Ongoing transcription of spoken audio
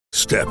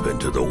Step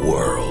into the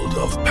world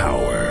of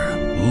power,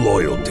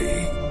 loyalty,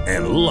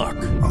 and luck.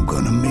 I'm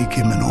gonna make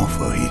him an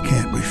offer he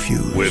can't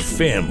refuse. With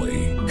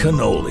family,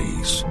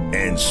 cannolis,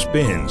 and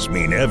spins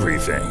mean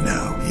everything.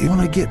 Now, you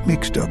wanna get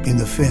mixed up in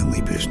the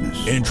family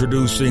business.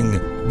 Introducing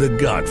The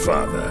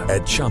Godfather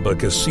at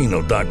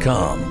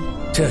ChumbaCasino.com.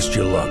 Test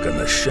your luck in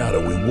the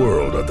shadowy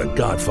world of The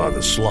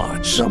Godfather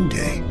slot.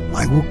 Someday,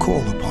 I will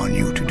call upon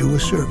you to do a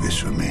service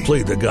for me.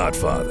 Play The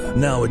Godfather,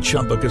 now at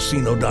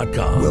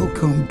ChumbaCasino.com.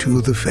 Welcome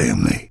to the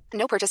family.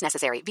 No purchase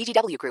necessary.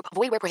 VGW Group.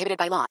 Void where prohibited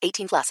by law.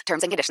 18+.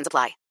 Terms and conditions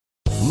apply.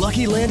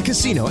 Lucky Land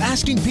Casino,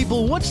 asking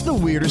people, what's the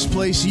weirdest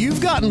place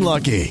you've gotten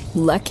lucky?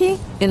 Lucky?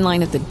 In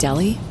line at the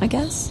deli, I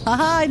guess?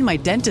 Aha, in my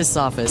dentist's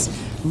office.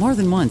 More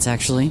than once,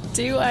 actually.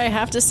 Do I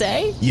have to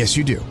say? Yes,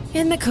 you do.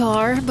 In the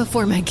car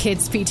before my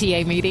kids'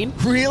 PTA meeting.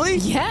 Really?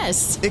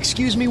 Yes.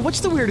 Excuse me,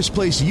 what's the weirdest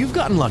place you've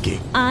gotten lucky?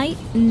 I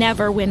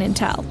never win and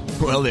tell.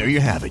 Well, there you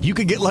have it. You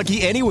can get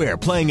lucky anywhere,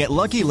 playing at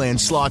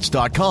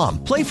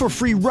LuckyLandSlots.com. Play for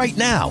free right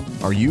now.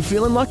 Are you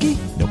feeling lucky?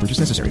 No purchase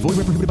necessary. Void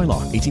where prohibited by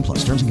law.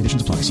 18+. Terms and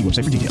conditions apply. See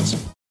website for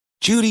details.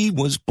 Judy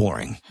was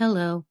boring.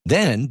 Hello.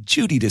 Then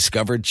Judy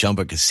discovered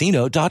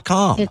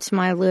ChumbaCasino.com. It's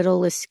my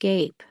little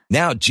escape.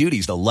 Now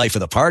Judy's the life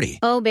of the party.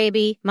 Oh,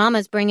 baby,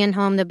 mama's bringing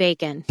home the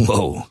bacon.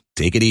 Whoa,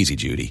 take it easy,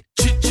 Judy.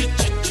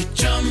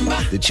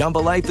 The Chumba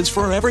life is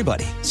for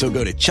everybody. So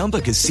go to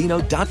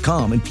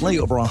ChumbaCasino.com and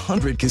play over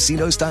 100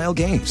 casino-style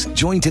games.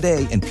 Join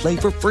today and play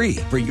for free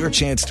for your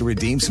chance to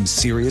redeem some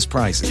serious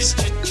prizes.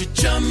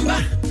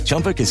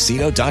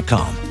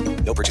 ChumbaCasino.com.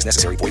 No purchase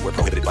necessary. Void where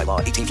prohibited by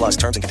law. 18+.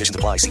 Terms and conditions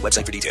apply. See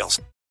website for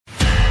details.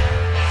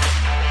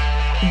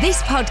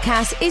 This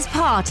podcast is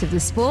part of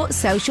the Sports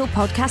Social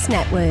Podcast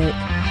Network.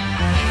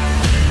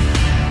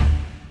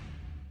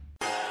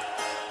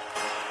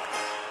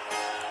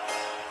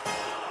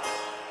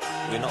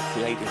 We're not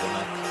creative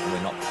enough.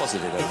 We're not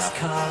positive enough. It's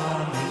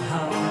coming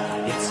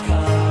home. It's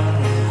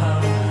coming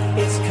home.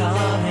 It's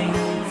coming.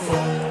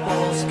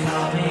 Football's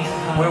coming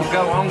home. We'll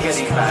go on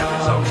getting back.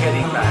 I'm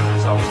getting back.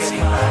 I'm getting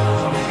back.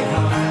 I'm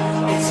getting back.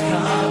 It's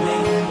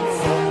coming.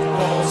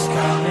 Football's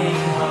coming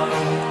home.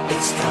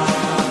 It's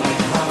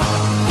coming home.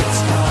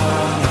 It's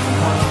coming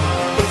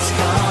home. It's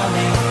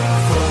coming.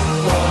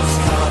 Football's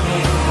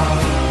coming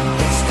home.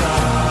 It's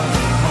coming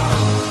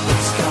home.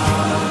 It's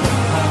coming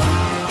home.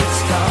 It's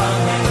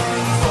coming.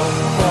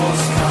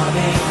 Football's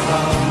coming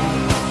home.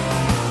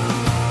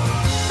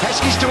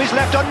 Heskey's to his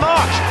left on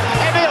March.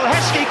 Emil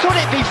Heskey, could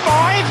it be 5?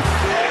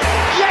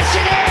 Yes,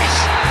 it is!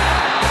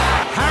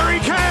 Harry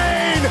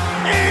Kane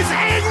is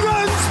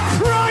England's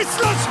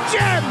priceless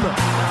gem!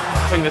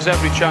 I think there's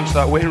every chance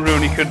that Wayne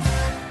Rooney could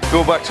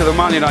go back to the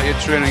Man United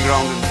training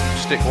ground and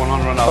stick one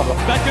on Ronaldo.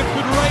 Beckham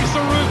could raise the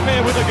roof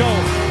here with a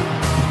goal.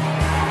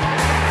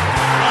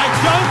 I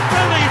don't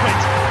believe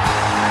it!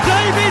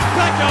 David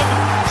Beckham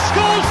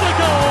scores the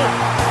goal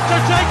to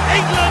take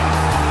England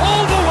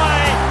all the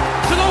way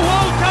to the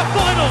World Cup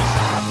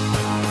finals!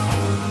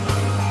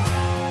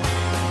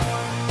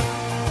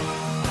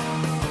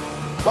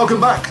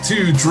 Welcome back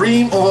to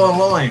Dream of Our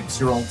Lives,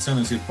 your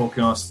alternative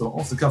podcast for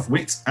off-the-cuff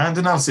wit and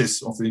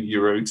analysis of the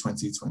Euro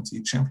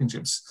 2020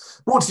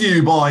 Championships. Brought to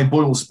you by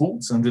Boyle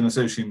Sports and in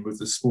association with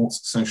the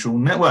Sports Social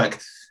Network.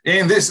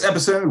 In this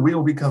episode, we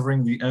will be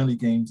covering the early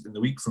games in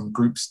the week from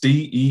Groups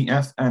D, E,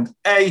 F and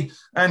A,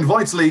 and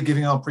vitally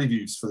giving our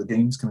previews for the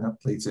games coming up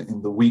later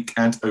in the week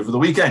and over the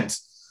weekend,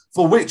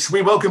 for which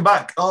we welcome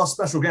back our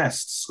special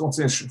guests,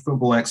 Scottish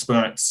football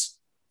experts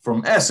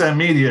from SM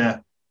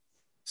Media,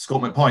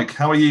 Scott McPike.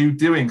 How are you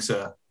doing,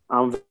 sir?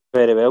 I'm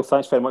very well.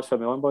 Thanks very much for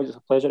having me on, boys. It's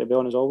a pleasure to be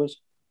on, as always.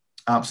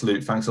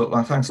 Absolute. Thanks a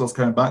lot for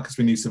coming back, because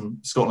we need some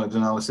Scotland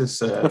analysis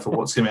for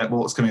what's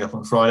coming up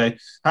on Friday.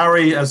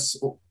 Harry is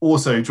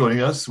also joining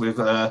us with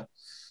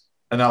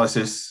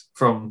analysis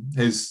from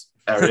his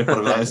area,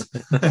 whatever that is.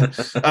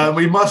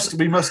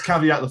 We must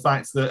caveat the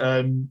fact that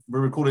we're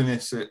recording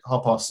this at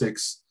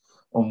 6:30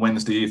 on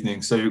Wednesday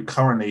evening. So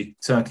currently,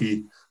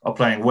 Turkey are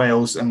playing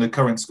Wales, and the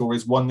current score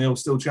is 1-0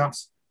 still,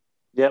 chaps.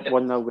 Yep,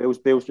 1-0 Wales.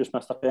 Bale's just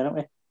missed a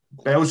penalty.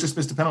 Bale's just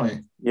missed a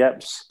penalty?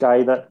 Yep,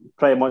 Sky that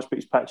pretty much put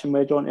his pitching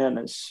wedge on it, and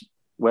it's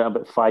went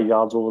about 5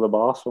 yards over the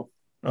bar. So.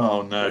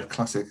 Oh no,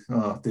 classic!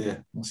 Oh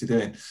dear, what's he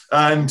doing?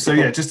 So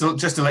yeah, just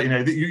to let you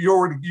know that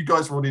you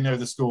guys already know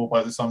the score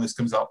by the time this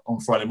comes up on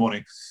Friday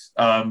morning.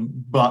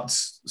 But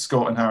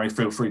Scott and Harry,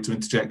 feel free to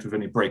interject with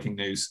any breaking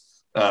news.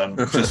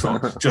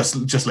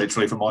 Just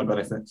literally for my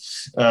benefit,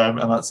 and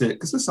that's it,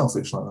 because we're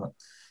selfish like that.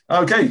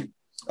 Okay.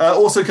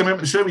 Also coming up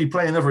at the show, we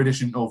play another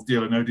edition of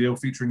Deal or No Deal,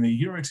 featuring the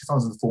Euro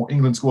 2004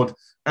 England squad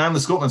and the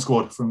Scotland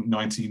squad from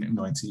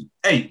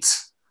 1998.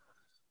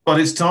 But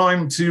it's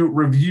time to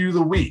review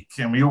the week,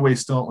 and we always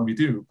start when we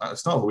do at the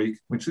start of the week,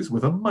 which is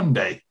with a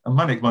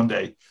manic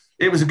Monday.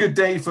 It was a good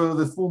day for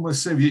the former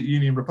Soviet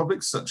Union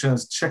republics, such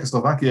as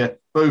Czechoslovakia.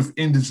 Both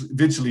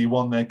individually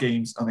won their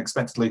games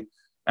unexpectedly.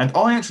 And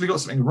I actually got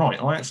something right.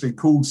 I actually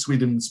called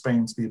Sweden and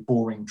Spain to be a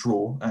boring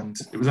draw, and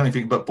it was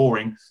anything but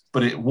boring,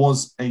 but it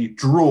was a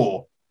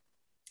draw.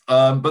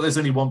 But there's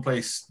only one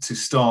place to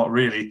start,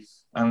 really.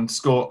 And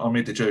Scott, I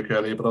made the joke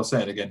earlier, but I'll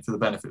say it again for the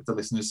benefit of the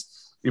listeners.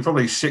 you're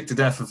probably sick to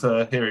death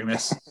of hearing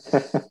this.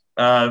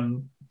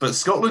 But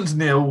Scotland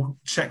 0,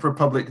 Czech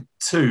Republic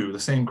 2, the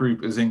same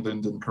group as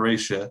England and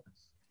Croatia.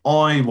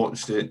 I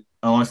watched it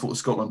and I thought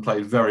Scotland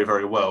played very,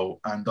 very well.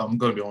 And I'm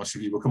going to be honest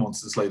with you, we'll come on to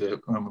this later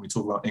when we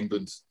talk about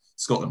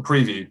England-Scotland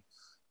preview.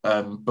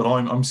 But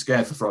I'm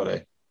scared for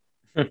Friday.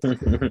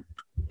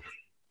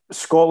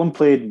 Scotland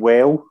played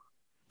well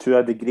to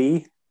a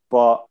degree,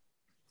 but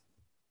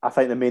I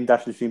think the main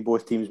difference between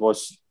both teams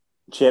was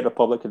Czech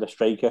Republic had a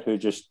striker who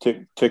just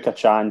took a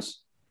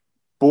chance.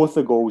 Both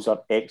the goals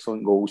are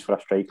excellent goals for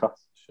a striker.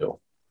 Sure.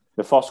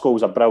 The first goal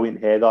was a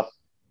brilliant header.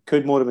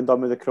 Could more have been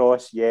done with the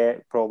cross? Yeah,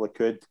 probably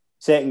could.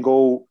 Second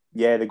goal,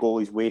 yeah, the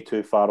goalie's way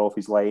too far off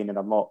his line, and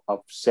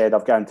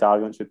I've got into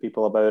arguments with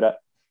people about it.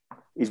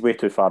 He's way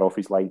too far off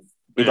his line.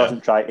 He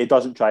doesn't try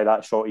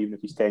that shot even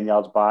if he's 10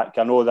 yards back.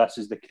 I know this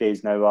is the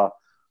craze now.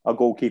 Our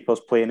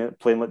goalkeepers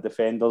playing like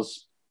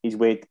defenders. He's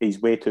way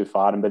too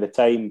far, and by the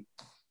time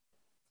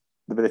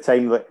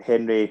that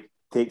Henry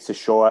takes a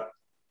shot,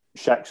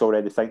 Schick's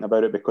already thinking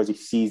about it because he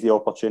sees the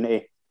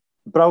opportunity.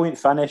 Brilliant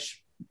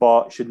finish,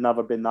 but should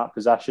never be in that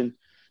position.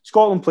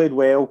 Scotland played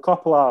well.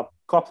 Couple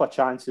of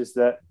chances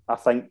that I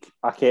think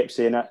I kept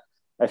saying it.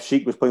 If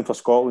Schick was playing for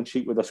Scotland,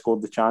 Schick would have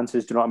scored the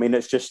chances. Do you know what I mean?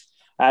 It is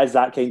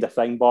that kind of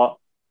thing. But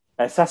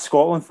it's a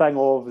Scotland thing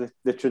of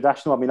the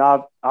traditional. I mean,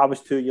 I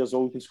was 2 years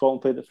old when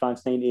Scotland played at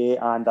France '98,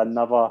 and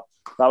that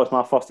was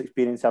my first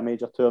experience at a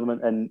major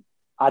tournament, and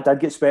I did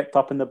get swept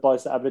up in the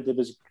buzz that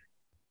everybody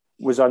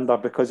was under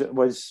because it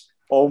was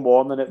all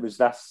morning. It was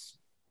this.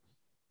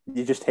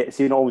 You just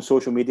seeing it all on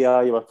social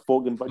media. You were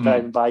folk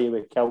driving by you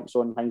with kilts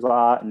on and things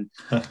like that, and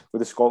with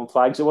the Scotland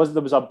flags. There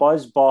was a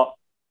buzz, but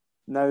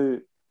now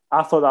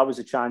I thought that was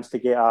a chance to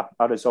get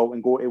a result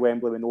and go to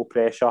Wembley with no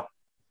pressure.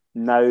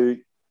 Now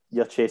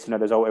you're chasing a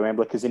result at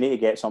Wembley because they need to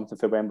get something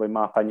for Wembley, in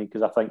my opinion,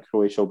 because I think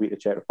Croatia will beat the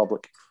Czech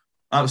Republic.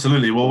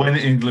 Absolutely. Well, when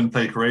England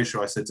played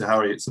Croatia, I said to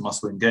Harry, it's a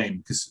must-win game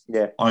because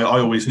I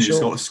always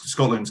knew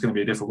Scotland's going to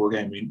be a difficult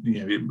game.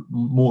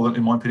 More than,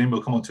 in my opinion,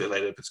 we'll come on to it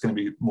later, but it's going to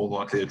be more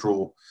likely a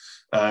draw.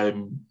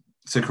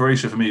 So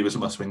Croatia for me was a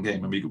must-win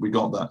game, and we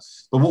got that.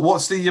 But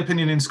what's the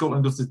opinion in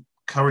Scotland of the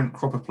current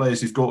crop of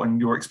players you've got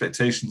and your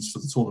expectations for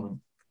the tournament?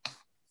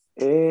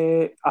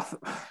 There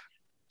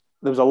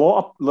was a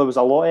lot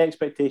of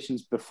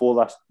expectations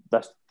before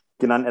this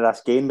getting into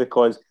this game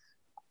because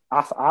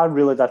I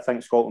really did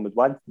think Scotland would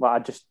win. But I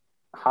just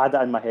had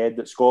it in my head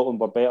that Scotland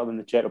were better than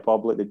the Czech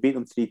Republic. They beat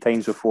them 3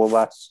 times before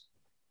this.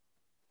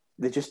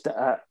 They just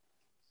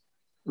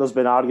there's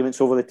been arguments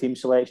over the team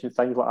selection and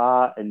things like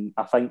that, and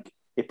I think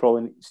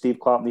Steve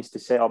Clarke needs to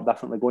set up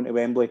differently going to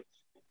Wembley.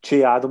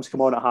 Che Adams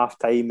came on at half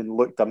time and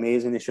looked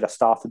amazing. They should have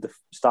started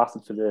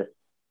for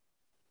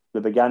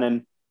the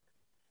beginning.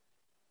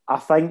 I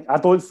think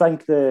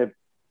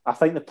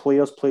the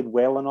players played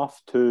well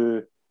enough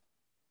to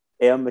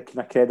earn the kind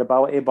of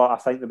credibility, but I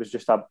think there's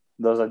just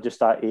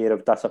that air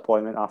of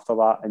disappointment after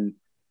that, and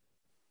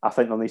I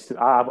think there needs to.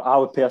 I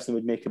would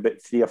personally make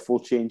about 3 or 4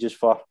 changes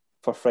for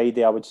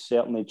Friday. I would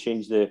certainly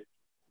change the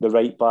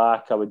right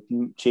back. I would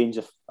change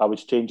a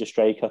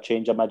striker,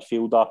 change a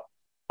midfielder.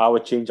 I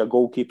would change a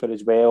goalkeeper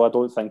as well. I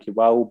don't think he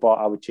will, but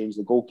I would change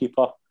the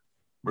goalkeeper.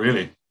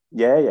 Really?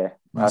 Yeah.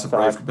 That's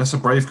a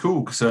brave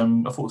call because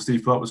I thought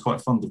Steve Clarke was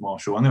quite fond of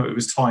Marshall. I know it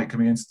was tight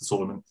coming into the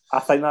tournament. I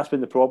think that's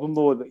been the problem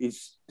though. That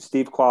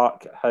Steve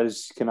Clarke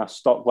has kind of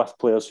stuck with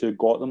players who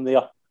got them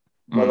there.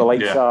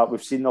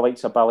 We've seen the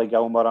likes of Billy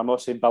Gilmour. I'm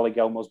not saying Billy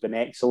Gilmour's been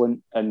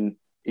excellent, and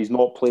he's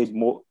not played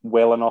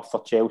well enough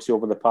for Chelsea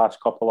over the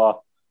past couple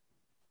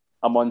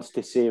of months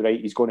to say right.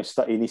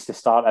 He needs to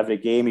start every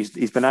game. He's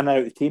been in and out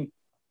of the team.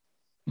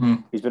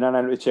 He's been in and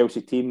out of the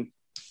Chelsea team.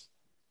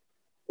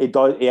 He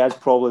is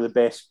probably the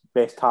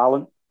best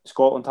talent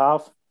Scotland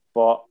have,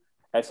 but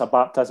it's a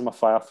baptism of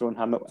fire throwing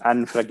him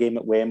in for a game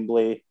at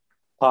Wembley.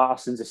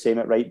 Patterson's the same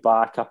at right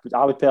back.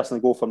 I would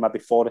personally go for maybe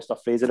Forrest or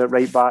Fraser at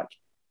right back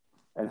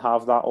and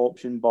have that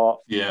option,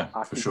 but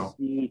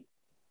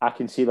I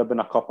can see there have been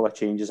a couple of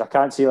changes. I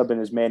can't see there have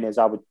been as many as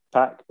I would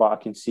pick, but I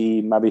can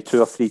see maybe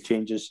 2 or 3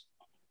 changes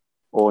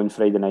on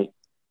Friday night.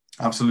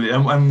 Absolutely.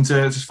 And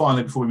just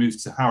finally, before we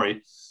move to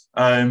Harry,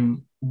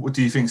 what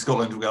do you think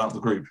Scotland will get out of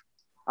the group?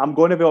 I'm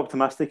going to be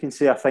optimistic and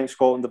say I think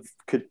Scotland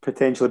could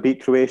potentially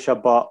beat Croatia,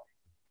 but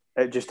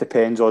it just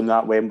depends on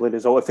that Wembley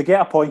result. If they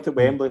get a point at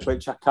Wembley,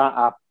 which I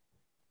can't,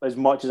 as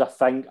much as I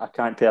think, I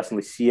can't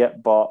personally see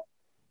it, but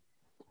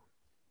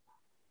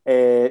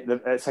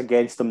it's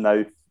against them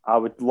now. I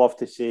would love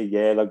to say,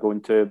 they're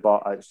going to,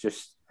 but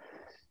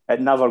it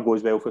never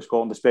goes well for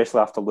Scotland,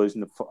 especially after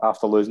losing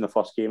the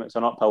first game. It's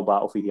an uphill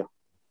battle for you.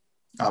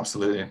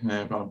 Absolutely.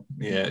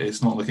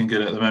 It's not looking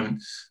good at the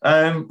moment.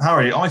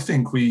 Harry, I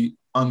think we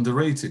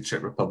underrated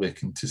Czech Republic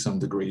to some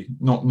degree,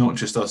 not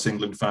just us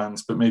England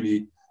fans, but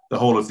maybe the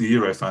whole of the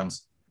Euro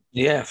fans.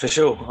 Yeah, for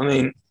sure. I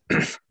mean,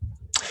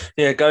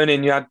 going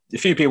in, you had a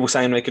few people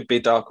saying they could be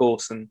a dark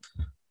horse, and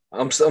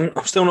I'm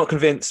still not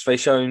convinced they've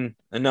shown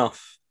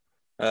enough.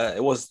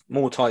 It was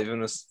more tight than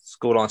the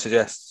scoreline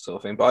suggests, sort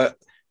of thing. But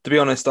to be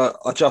honest, I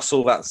just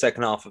saw that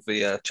second half of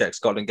the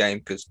Czech-Scotland game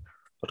because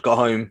I'd got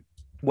home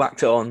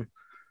whacked it on.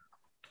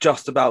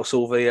 Just about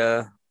sort of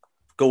a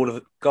goal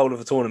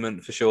of a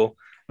tournament for sure,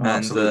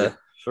 and for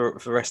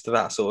the rest of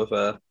that sort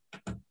of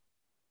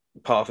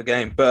part of the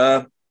game.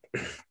 But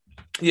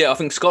yeah, I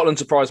think Scotland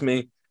surprised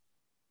me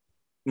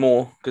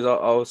more because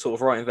I was sort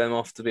of writing them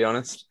off, to be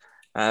honest.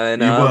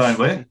 And you weren't,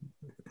 were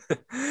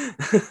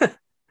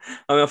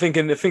I mean, I think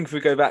if we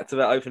go back to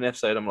that open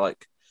episode,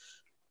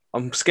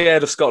 I'm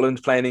scared of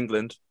Scotland playing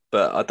England,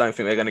 but I don't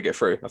think they're going to get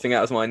through. I think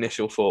that was my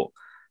initial thought.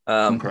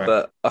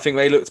 But I think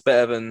they looked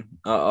better than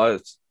I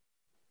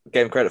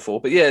gave them credit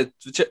for. But yeah,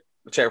 the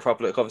Czech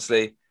Republic,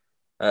 obviously,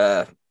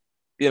 they're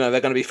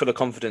going to be full of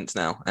confidence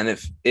now. And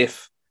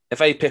if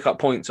they pick up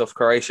points off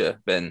Croatia,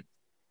 then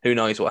who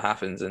knows what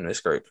happens in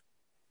this group.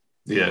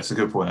 Yeah, it's a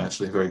good point,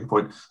 actually. Very good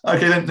point.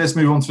 Okay, then let's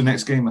move on to the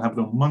next game that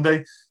happened on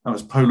Monday. That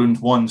was Poland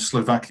 1,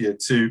 Slovakia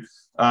 2.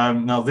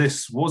 Now,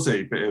 this was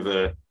a bit of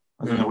a,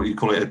 I don't know what you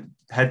call it,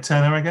 a head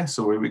turner, I guess,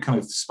 or we kind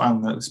of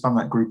span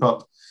that group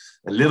up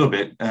a little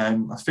bit. I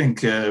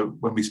think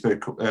when we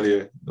spoke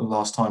earlier the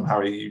last time,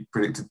 Harry, you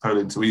predicted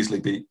Poland to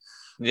easily beat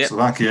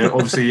Slovakia.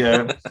 Obviously,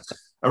 a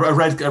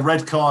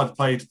red card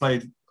played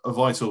a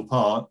vital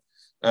part,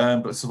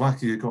 but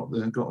Slovakia got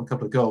a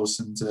couple of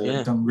goals and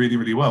done really,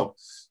 really well.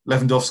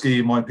 Lewandowski,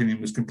 in my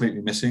opinion, was completely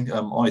missing.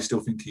 I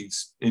still think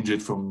he's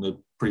injured from the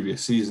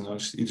previous season.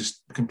 He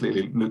just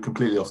looked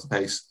completely off the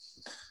pace.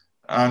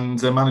 And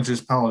the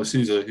manager's Paulo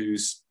Sousa,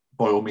 who's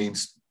by all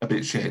means a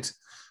bit shit.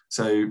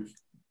 So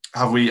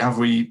have we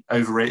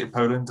overrated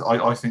Poland?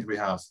 I think we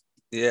have.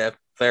 Yeah,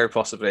 very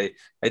possibly.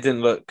 They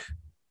didn't look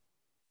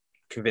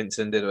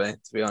convincing, did they?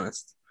 To be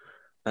honest.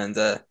 And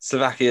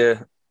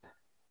Slovakia,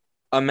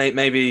 I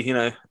maybe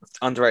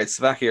underrated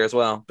Slovakia as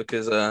well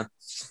because.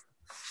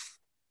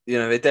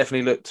 They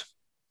definitely looked.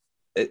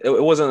 It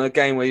wasn't a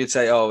game where you'd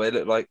say, "Oh, it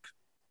looked like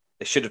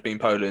it should have been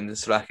Poland and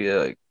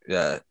Slovakia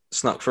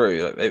snuck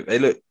through." They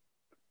looked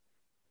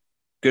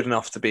good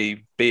enough to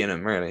be beating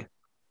them, really,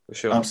 for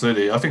sure.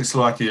 Absolutely, I think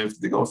Slovakia,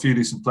 they've got a few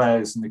decent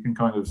players, and they've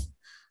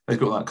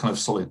got that kind of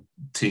solid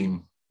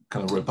team,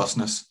 kind of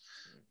robustness.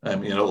 A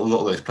lot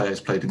of those players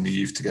played in the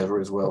youth together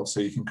as well, so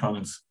you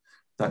can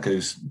that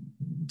goes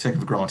taken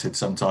for granted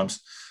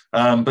sometimes.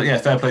 But yeah,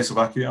 fair play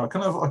Slovakia. I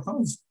kind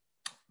of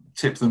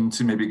tip them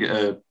to maybe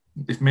get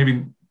if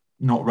maybe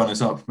not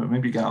runners up, but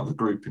maybe get out of the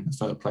group in the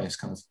third place,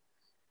 kind of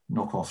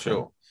knock off.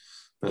 Sure.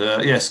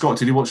 But Scott,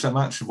 did you watch that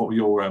match? What were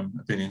your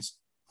opinions?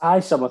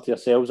 Similar to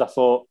yourselves. I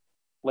thought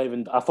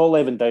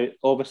Lewandowski,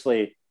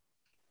 obviously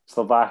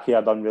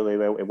Slovakia done really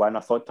well to win.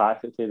 I thought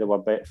tactically they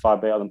were far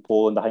better than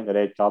Poland. I think the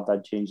red card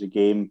did change the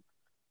game.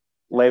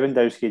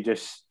 Lewandowski,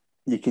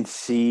 you can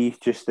see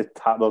just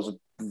there's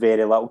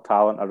very little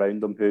talent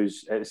around him.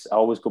 I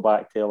always go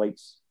back to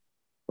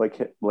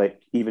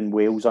like even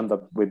Wales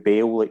with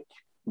Bale,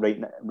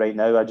 right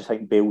now, I just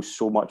think Bale's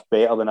so much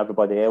better than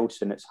everybody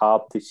else, and it's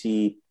hard to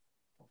see.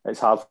 It's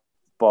hard,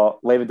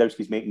 but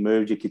Lewandowski's making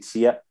moves. You could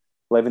see it.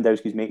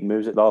 Lewandowski's making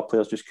moves that the other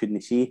players just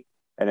couldn't see,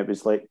 and it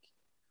was like.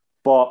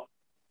 But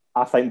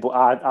I think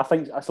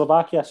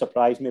Slovakia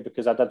surprised me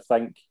because I did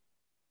think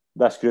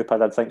this group. I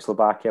did think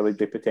Slovakia would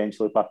be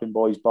potentially pipping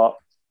boys, but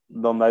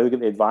they'll now get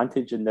the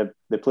advantage, and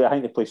they play. I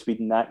think they play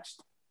Sweden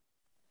next.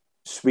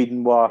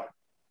 Sweden were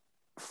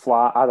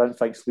flat. I didn't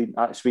think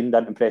Sweden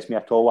didn't impress me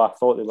at all. I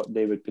thought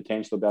they would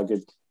potentially be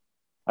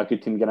a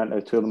good team getting into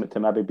the tournament to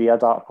maybe be a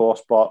dark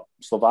horse, but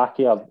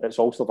Slovakia, it's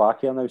all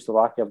Slovakia now.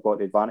 Slovakia have got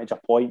the advantage. A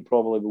point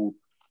probably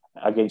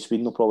against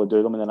Sweden will probably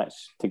do them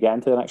to get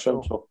into the next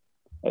round. So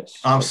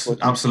it's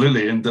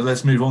absolutely. And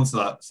let's move on to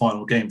that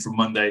final game from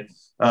Monday,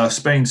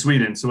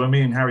 Spain-Sweden. So when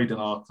me and Harry did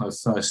our kind of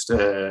first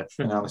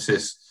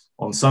analysis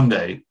on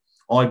Sunday,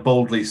 I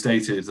boldly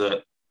stated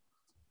that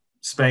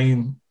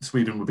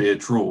Spain-Sweden would be a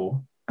draw.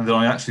 And then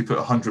I actually put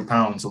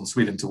 £100 on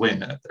Sweden to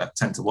win at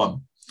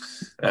 10-1,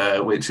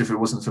 which, if it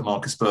wasn't for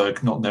Marcus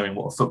Berg not knowing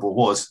what football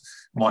was,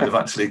 might have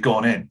actually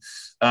gone in.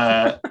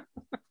 But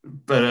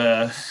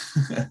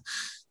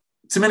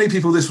to many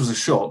people, this was a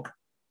shock.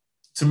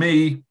 To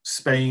me,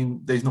 Spain,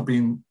 they've not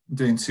been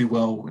doing too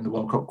well in the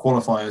World Cup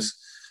qualifiers.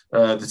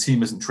 The team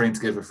hasn't trained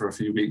together for a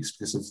few weeks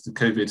because of the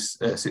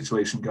COVID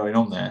situation going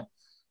on there.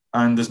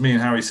 And as me and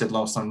Harry said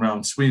last time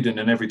round, Sweden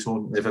in every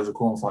tournament they've ever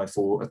qualified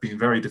for have been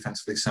very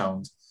defensively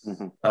sound,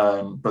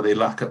 but they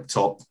lack up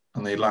top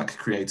and they lack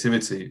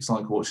creativity. It's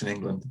like watching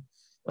England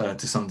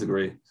to some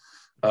degree.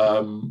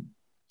 But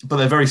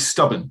they're very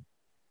stubborn.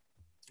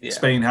 Yeah.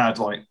 Spain had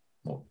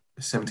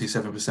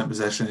 77%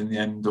 possession in the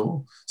end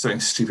or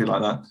something stupid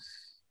like that.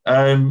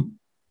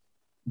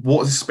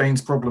 What is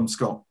Spain's problem,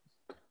 Scott?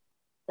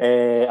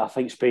 I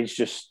think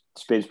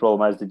Spain's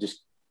problem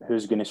is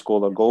who's going to score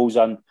their goals.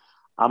 And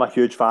I'm a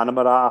huge fan of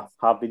Morata,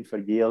 have been for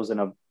years,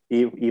 and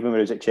even when I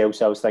was at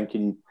Chelsea, I was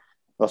thinking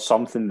there's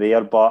something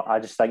there, but I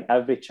just think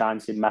every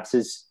chance he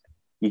misses,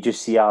 you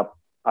just see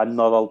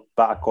another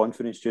bit of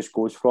confidence just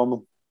goes from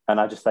him,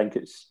 and I just think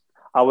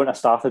I wouldn't have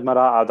started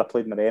Morata, I'd have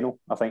played Moreno.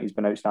 I think he's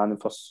been outstanding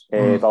for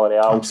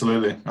Villarreal.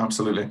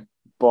 Absolutely.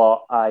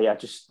 But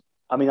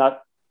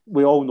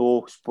we all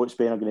know what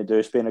Spain are going to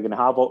do. Spain are going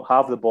to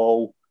have the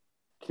ball,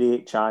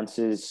 create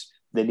chances,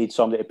 they need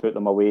somebody to put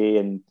them away.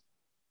 And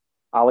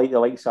I like the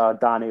likes of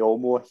Danny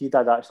Olmo. He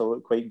did actually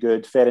look quite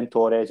good. Ferran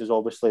Torres is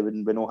obviously, we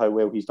know how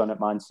well he's done at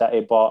Man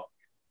City, but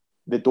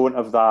they don't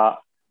have that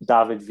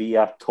David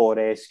Villa,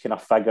 Torres kind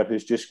of figure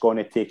who's just going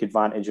to take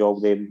advantage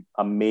of the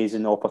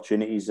amazing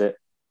opportunities that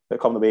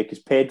come the way.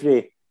 Because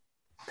Pedri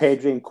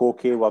and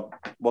Koke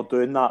were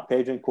doing that.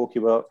 Pedri and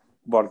Koke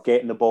were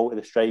getting the ball to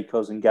the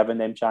strikers and giving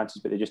them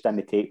chances, but they just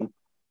didn't take them.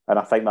 And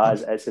I think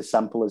it's as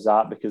simple as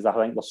that, because I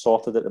think they're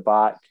sorted at the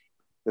back.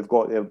 They've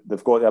got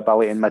the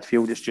ability in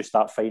midfield. It's just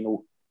that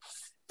final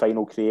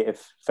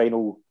creative,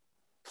 final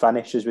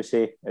finish, as we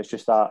say. It's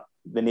just that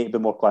they need to be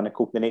more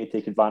clinical. They need to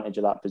take advantage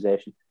of that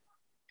possession.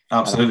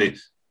 Absolutely.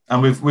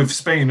 And with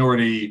Spain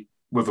already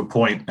with a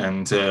point,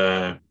 and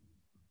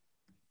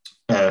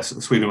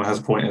Sweden has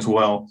a point as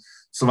well.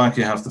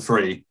 Slovakia have the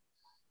 3.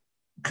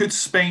 Could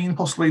Spain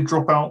possibly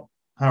drop out,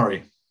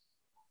 Harry?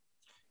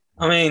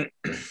 I mean,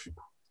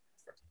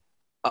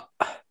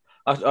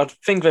 I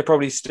think they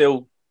probably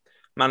still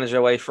manage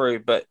their way through,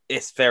 but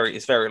it's very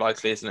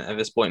likely, isn't it, at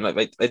this point? Like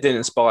they didn't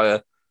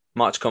inspire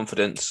much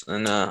confidence,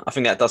 and I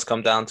think that does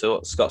come down to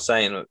what Scott's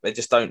saying. They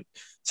just don't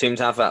seem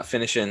to have that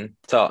finishing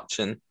touch,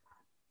 and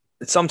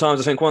sometimes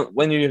I think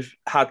when you've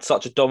had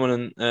such a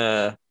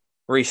dominant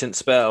recent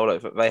spell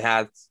like they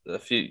had a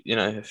few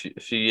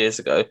years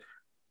ago,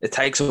 it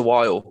takes a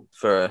while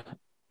for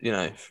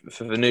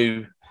the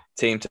new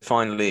team to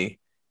finally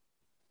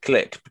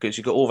click, because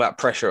you've got all that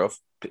pressure of,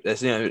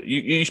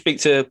 you speak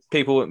to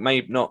people that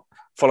may not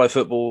follow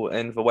football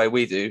in the way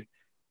we do.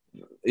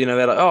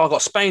 They're like, oh, I've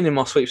got Spain in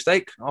my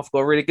sweepstake, I've got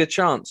a really good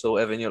chance or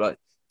whatever, and you're like,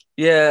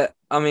 yeah,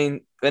 I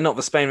mean, they're not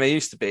the Spain they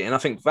used to be. And I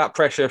think that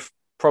pressure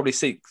probably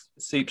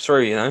seeps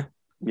through,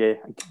 Yeah,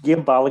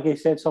 Gail Balaguer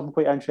said something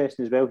quite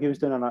interesting as well. He was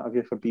doing an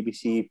interview for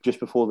BBC just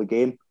before the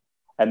game,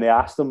 and they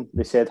asked him,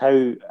 they said, how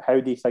do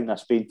you think that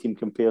Spain team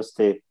compares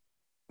to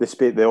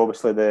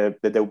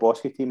the Del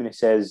Bosque team? And he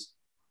says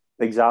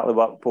exactly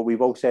what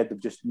we've all said.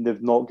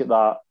 They've not got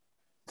that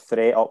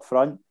threat up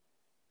front,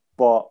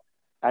 but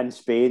in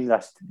Spain,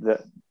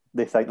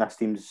 they think this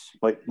team's,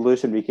 like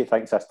Luis Enrique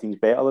thinks this team's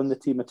better than the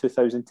team of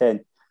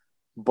 2010.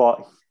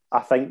 But I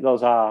think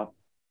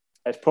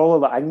it's probably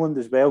like England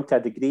as well to a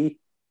degree,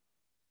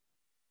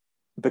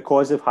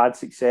 because they've had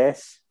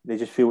success. They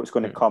just feel it's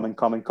going to come and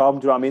come and come.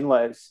 Do you know what I mean?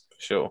 Like, it's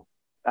sure,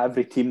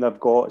 every team they've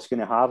got is going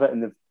to have it,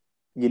 and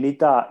you need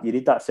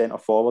that centre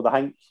forward. I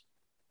think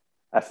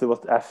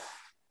if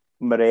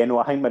Moreno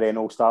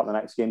will start the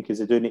next game, because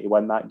they do need to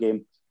win that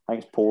game. I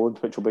think it's Poland,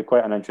 which will be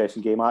quite an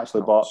interesting game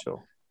actually. But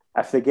sure,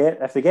 if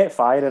they get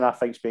firing, I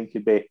think Spain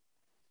could be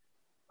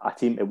a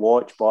team to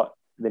watch. But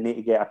they need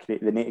to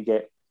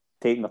get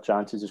taking their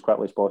chances as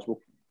quickly as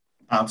possible.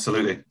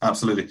 Absolutely.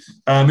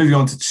 Moving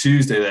on to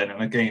Tuesday then,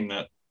 and a game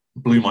that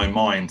blew my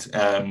mind.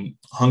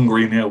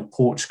 Hungary 0,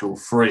 Portugal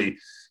 3.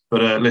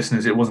 But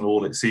listeners, it wasn't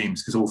all it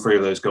seems, because all 3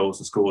 of those goals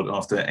were scored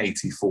after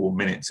 84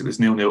 minutes. It was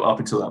 0-0 up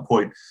until that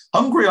point.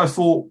 Hungary, I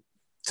thought,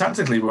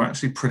 tactically were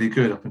actually pretty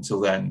good up until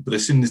then. But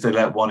as soon as they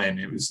let one in,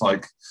 it was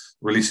like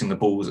releasing the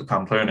balls at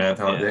Pamplona.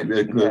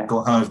 They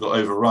got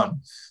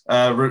overrun.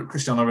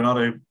 Cristiano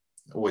Ronaldo,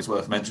 always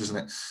worth mentioning,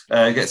 isn't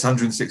it? Gets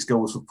 106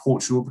 goals for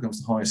Portugal,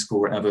 becomes the highest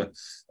scorer ever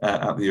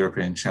at the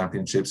European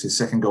Championships. His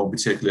second goal in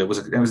particular was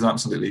an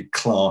absolutely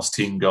class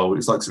team goal. It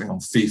was like something on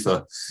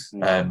FIFA.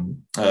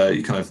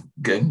 You kind of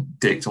getting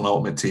dicked on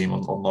Ultimate Team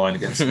online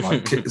against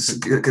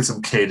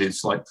some kid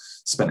who's like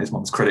spent his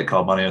mum's credit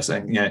card money or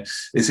something.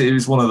 It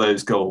was one of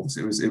those goals.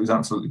 It was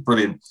absolutely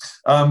brilliant.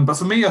 But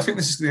for me, I think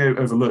this is going to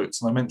be overlooked,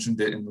 and I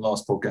mentioned it in the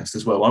last podcast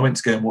as well. I went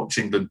to go and watch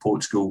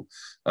England-Portugal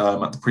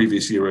at the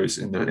previous Euros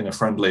in a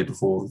friendly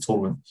before the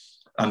tournament.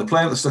 And the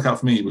player that stuck out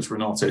for me was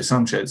Renato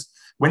Sanchez.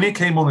 When he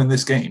came on in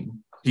this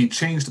game, he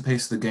changed the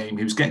pace of the game.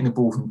 He was getting the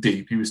ball from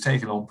deep. He was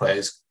taking on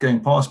players, going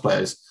past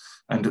players,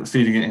 and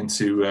feeding it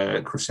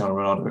into Cristiano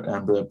Ronaldo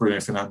and Bruno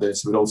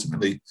Fernandes, who would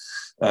ultimately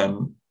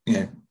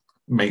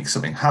make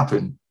something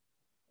happen.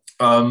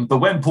 But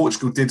when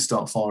Portugal did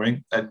start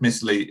firing,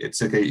 admittedly, it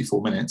took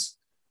 84 minutes.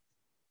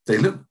 They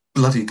looked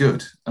bloody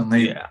good, and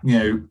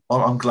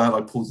I'm glad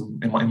I pulled them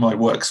in my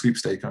work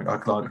sweepstake. I'm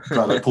glad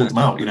I pulled them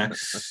out.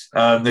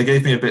 They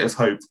gave me a bit of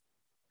hope.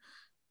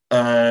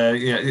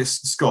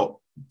 Scott,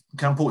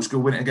 can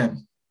Portugal win it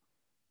again?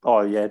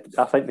 Oh yeah,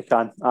 I think they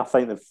can. I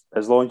think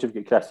as long as you've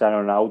got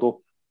Cristiano Ronaldo,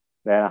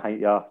 then I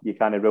think you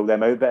can't rule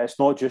them out. But it's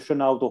not just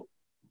Ronaldo.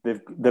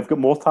 They've got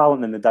more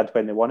talent than they did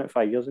when they won it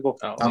 5 years ago.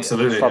 Oh,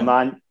 absolutely.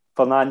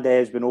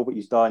 Fernandes, we know what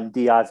he's done.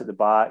 Diaz at the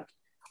back.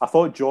 I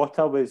thought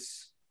Jota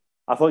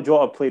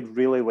played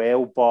really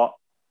well, but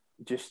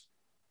just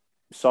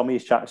some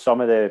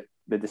of the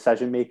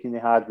decision making they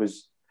had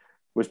was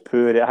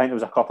poor. I think there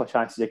was a couple of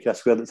chances they could have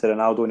squared it to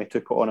Ronaldo, and he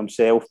took it on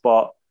himself.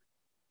 But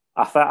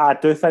I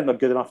do think they're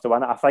good enough to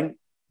win it.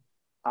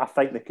 I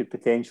think they could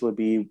potentially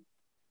be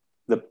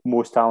the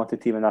most talented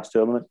team in this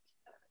tournament.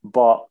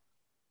 But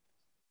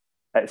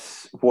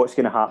it's what's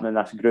going to happen in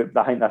this group.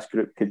 I think this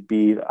group could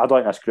be. I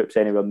don't think this group's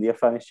anywhere near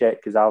finished yet,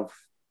 because I'll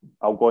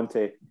go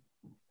into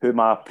who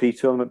my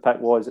pre-tournament pick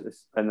was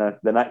in the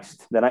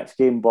next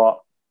game. But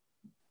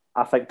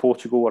I think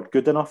Portugal are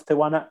good enough to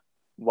win it.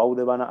 Will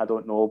they win it? I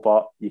don't know,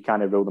 but you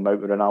can't rule them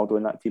out with Ronaldo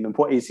in that team. And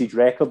what is his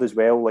record as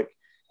well? Like,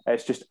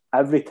 it's just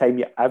every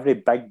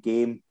big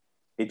game,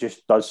 he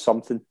just does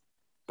something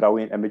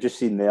brilliant. And we just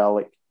seen there,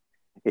 like,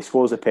 he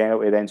scores a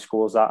penalty, then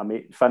scores that,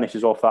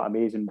 finishes off that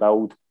amazing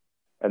build,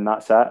 and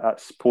that's it.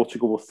 That's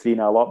Portugal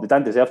 3-0 up. They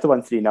didn't deserve to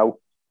win 3-0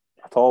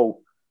 at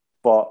all,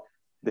 but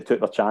they took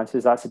their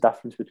chances. That's the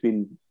difference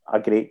between a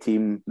great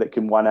team that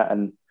can win it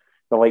and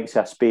the likes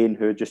of Spain,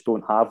 who just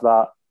don't have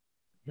that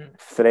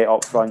threat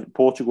up front.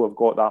 Portugal have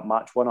got that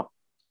match winner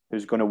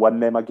who's going to win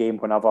them a game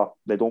whenever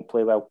they don't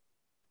play well.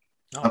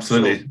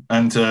 Absolutely. Sure.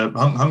 And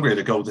Hungary had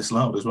a goal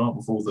disallowed as well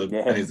before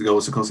any of the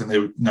goals. Of course, and they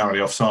were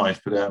narrowly offside.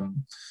 But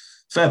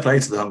fair play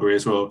to the Hungary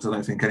as well, because I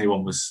don't think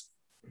anyone was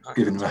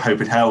giving them a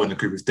hope in hell in the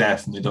group of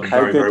death, and they've done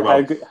very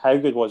well. How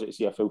good was it to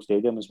see a full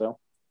stadium as well?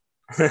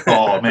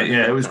 Oh, mate,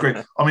 yeah, it was great.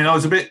 I mean, I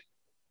was a bit...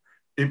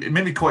 It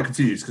made me quite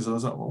confused, because I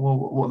was like, well,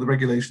 what are the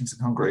regulations in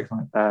Hungary?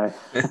 I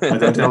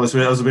was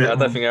a bit... I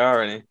don't think there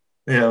are any.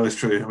 Yeah, it was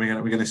true. We're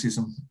going to see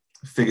some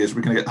figures.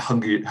 We're going to get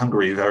the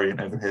Hungary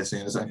variant over here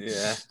soon.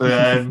 Yeah.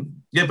 But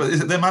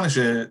but their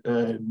manager,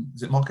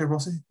 is it Marco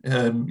Rossi?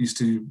 Used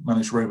to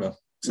manage Roma.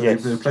 So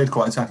yes. they played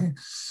quite attacking.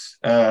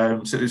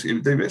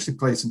 They've actually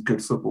played some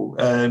good football.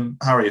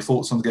 Harry, your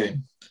thoughts on the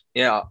game?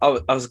 Yeah,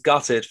 I was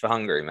gutted for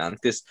Hungary, man,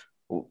 because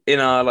in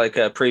our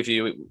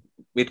preview,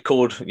 we'd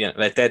called,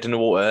 they're dead in the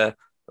water.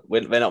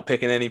 We're not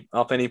picking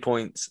up any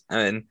points,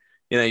 and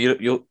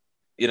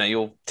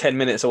you're 10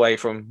 minutes away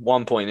from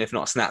 1 point, if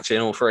not snatching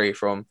all three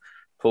from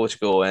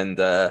Portugal. And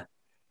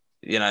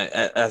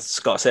as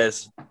Scott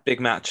says, big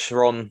match.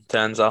 Ron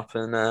turns up,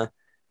 and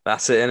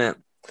that's it, innit?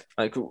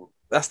 Like,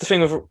 that's the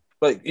thing with,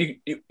 like,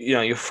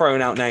 you're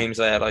throwing out names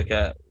there, like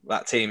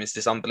that team is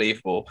just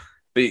unbelievable,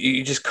 but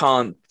you just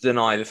can't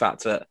deny the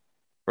fact that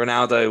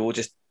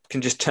Ronaldo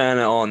can just turn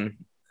it on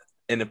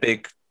in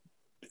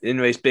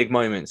those big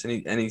moments,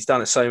 and he's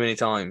done it so many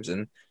times,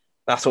 and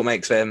that's what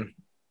makes them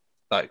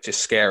like just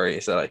scary.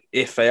 So like,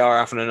 if they are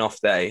having an off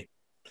day,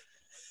 a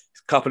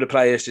couple of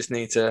players just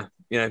need to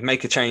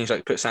make a change,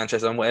 like put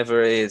Sanchez on,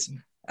 whatever it is,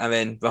 and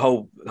then the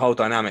whole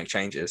dynamic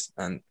changes,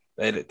 and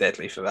they look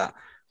deadly for that.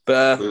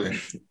 But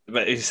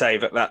as you say,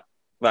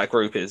 that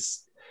group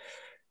is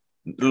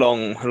a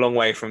long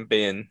way from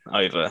being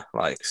over.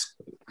 Like,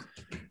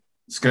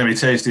 it's going to be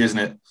tasty, isn't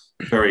it?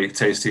 Very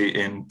tasty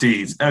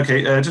indeed.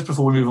 Okay, just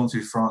before we move on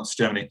to France,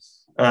 Germany,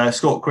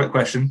 Scott, quick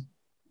question: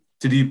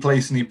 did you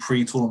place any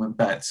pre-tournament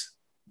bets,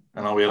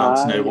 and are we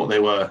allowed to know what they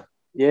were?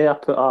 Yeah, I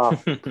put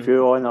a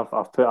few on.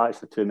 I've put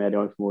actually too many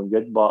on for one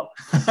good, but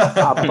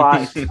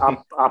I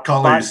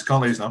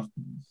can't lose now.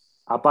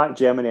 I backed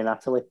Germany and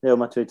Italy. They were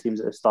my two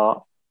teams at the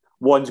start.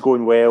 One's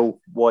going well.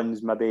 One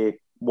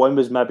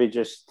was maybe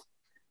just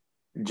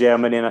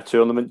Germany in a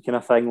tournament kind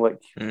of thing.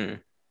 Like,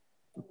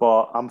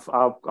 but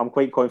I'm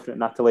quite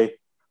confident in Italy.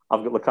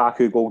 I've got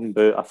Lukaku Golden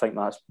Boot. I think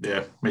that's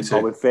me too.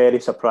 I would be very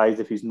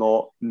surprised if he's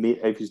not in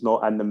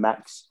the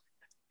mix,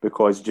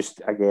 because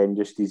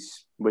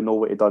we know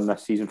what he done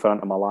this season for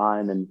Inter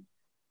Milan, and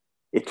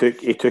he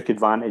took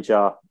advantage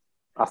of.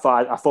 I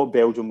thought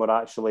Belgium were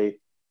actually.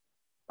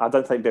 I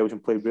don't think Belgium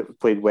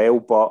played well,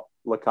 but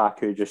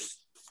Lukaku just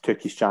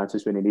took his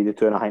chances when he needed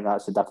to, and I think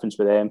that's the difference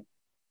with them.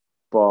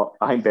 But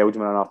I think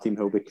Belgium are our team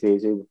who'll be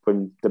crazy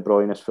when De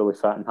Bruyne is fully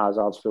fit and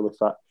Hazard's fully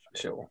fit.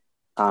 Sure,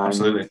 and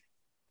absolutely.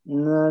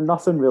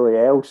 Nothing really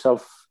else.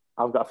 I've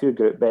got a few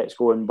group bets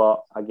going,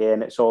 but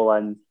again, it's all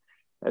in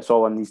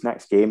these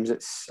next games.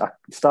 I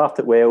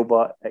started well,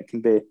 but it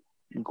can be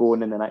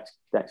going in the next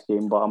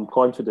game. But I'm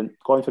confident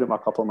with a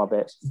couple of my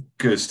bets.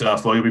 Good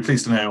stuff. Well, you'll be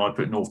pleased to know I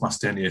put North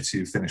Macedonia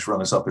to finish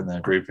runners up in their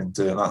group, and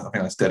I think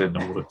that's dead in the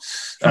water.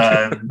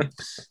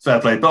 Fair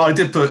play. But I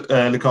did put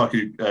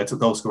Lukaku top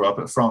goal scorer up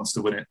at France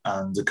to win it,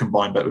 and a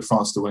combined bet with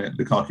France to win it.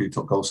 Lukaku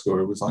top goal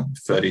scorer was like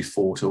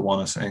 34-1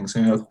 or something.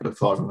 So I've put a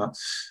 5 on that.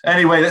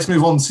 Anyway, let's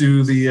move on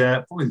to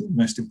the probably the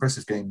most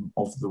impressive game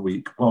of the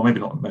week. Well, maybe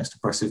not the most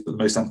impressive, but the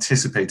most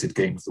anticipated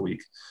game of the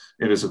week.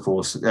 It is, of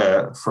course,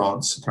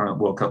 France, current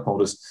World Cup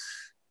holders,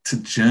 to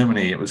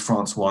Germany. It was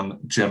France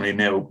 1, Germany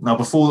 0. Now,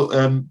 before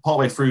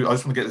partway through, I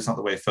just want to get this out of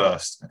the way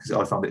first, because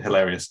I found it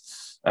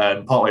hilarious.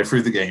 Partway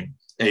through the game,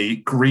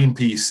 a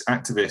Greenpeace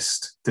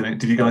activist,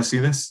 did you guys see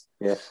this?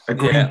 Yeah. A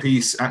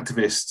Greenpeace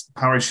activist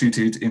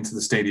parachuted into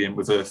the stadium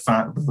with a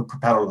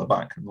propeller on the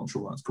back. I'm not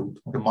sure what that's called.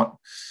 Like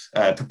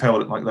a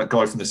propeller, like that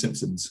guy from The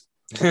Simpsons.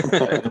 In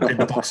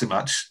the boxing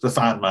match, the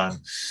fan man.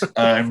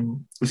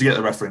 Did you get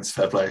the reference?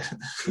 Fair play.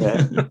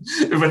 Yeah.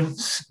 When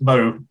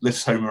Mo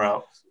lifts Homer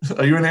out.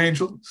 Are you an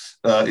angel?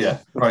 Yeah,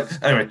 right.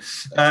 Anyway,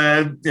 so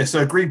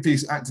a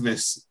Greenpeace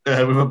activist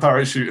with a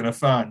parachute and a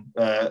fan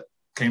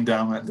came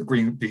down at the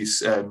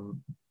Greenpeace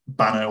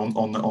banner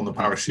on the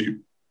parachute,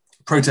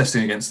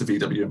 protesting against the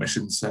VW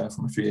emissions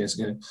from a few years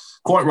ago.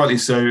 Quite rightly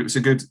so. It was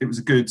a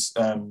good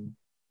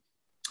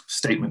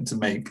statement to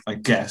make, I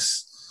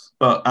guess.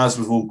 But as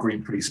with all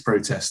Greenpeace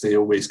protests, they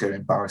always go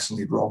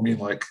embarrassingly wrong in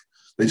like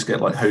they just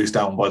get like hosed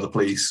down by the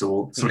police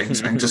or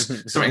something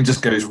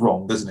just goes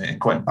wrong, doesn't it, in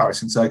quite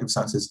embarrassing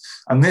circumstances.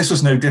 And this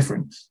was no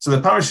different. So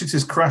the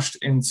parachutist crashed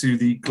into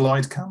the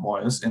glide cam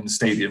wires in the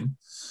stadium.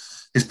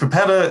 His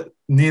propeller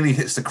nearly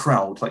hits the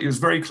crowd. Like, he was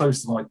very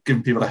close to like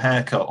giving people a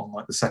haircut on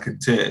like the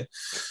second tier.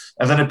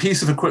 And then a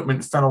piece of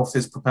equipment fell off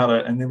his propeller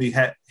and nearly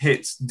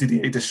hit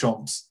Didier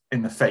Deschamps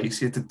in the face.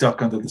 He had to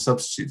duck under the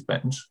substitutes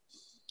bench.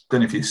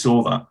 Don't know if you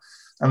saw that.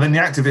 And then the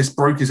activist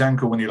broke his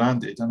ankle when he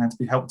landed and had to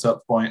be helped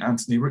up by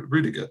Anthony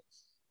Rudiger.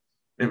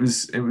 It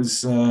was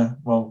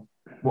well,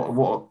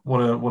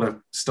 what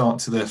a start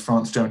to the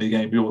France-Germany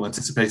game we all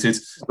anticipated.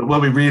 But were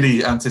we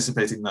really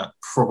anticipating that?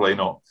 Probably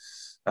not.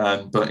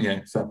 But,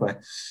 fair play.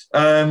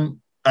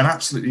 An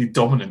absolutely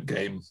dominant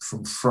game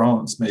from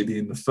France, maybe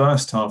in the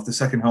first half. The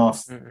second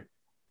half,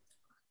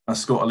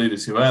 as Scott alluded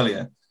to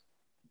earlier,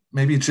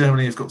 maybe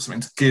Germany have got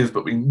something to give,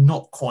 but we're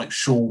not quite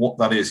sure what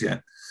that is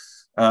yet.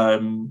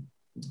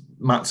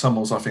 Matt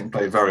Hummels, I think,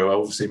 played very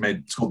well.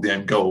 Obviously, scored the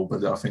own goal,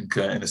 but I think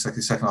in the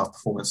second half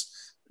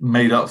performance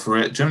made up for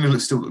it. Germany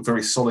still looked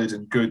very solid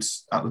and good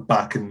at the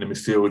back and in the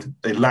midfield.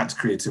 They lacked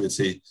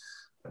creativity.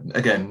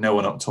 Again, no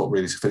one up top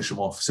really to finish them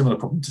off. Similar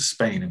problem to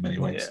Spain in many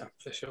ways. Yeah,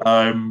 for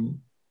sure.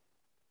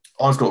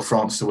 I've got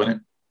France to win it.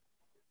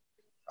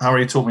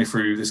 Harry, talk me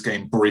through this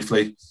game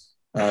briefly.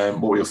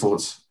 What were your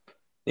thoughts?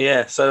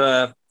 Yeah,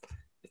 so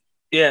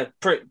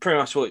pretty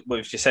much what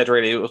we've just said.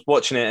 Really, I was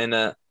watching it and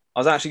I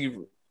was actually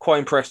quite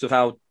impressed with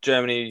how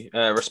Germany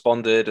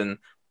responded. And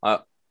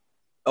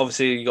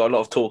obviously, you got a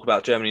lot of talk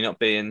about Germany not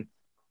being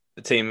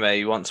the team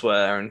they once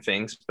were and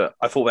things, but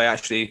I thought they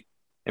actually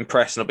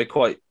impressed, and I'll be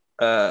quite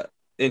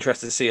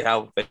interested to see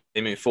how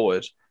they move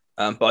forward.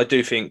 But I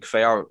do think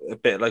they are a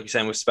bit like you're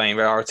saying with Spain.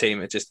 They are a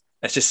team. It's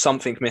just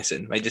something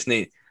missing. They just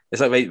need.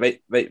 It's like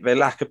they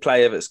lack a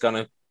player that's going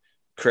to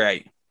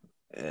create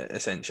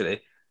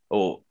essentially,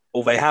 or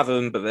they have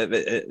them, but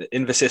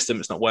in the system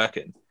it's not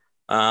working.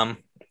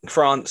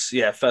 France,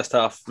 first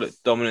half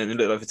looked dominant and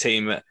looked like a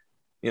team that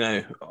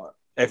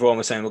everyone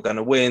was saying we're going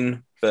to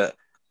win, but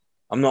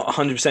I'm not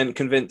 100%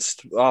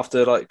 convinced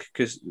after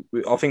because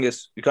I think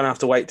you're going to have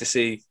to wait to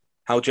see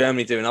how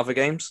Germany do in other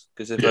games,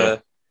 because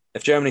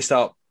if Germany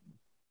start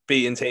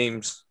beating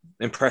teams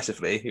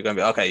impressively, you're going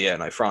to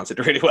be France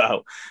did really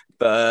well.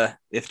 But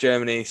if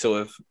Germany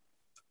sort of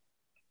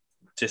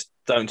just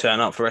don't turn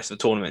up for the rest of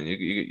the tournament,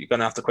 you're going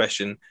to have to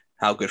question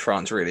how good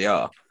France really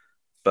are.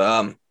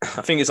 But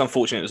I think it's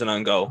unfortunate it was an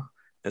own goal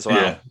as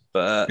well. Yeah.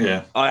 But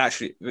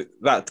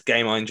that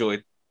game I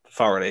enjoyed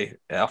thoroughly.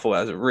 I thought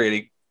that was a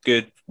really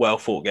good, well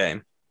fought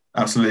game.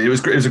 Absolutely, it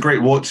was a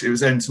great watch. It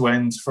was end to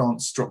end.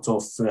 France dropped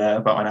off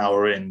about an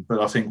hour in, but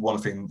I think one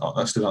thing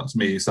that stood out to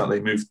me is that they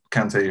moved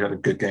Kante, who had a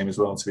good game as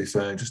well. To be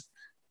fair,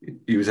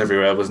 he was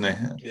everywhere, wasn't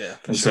he? Yeah.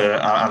 As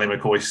Ali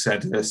McCoy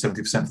said,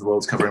 70% of the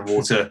world's covering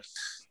water.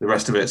 The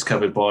rest of it's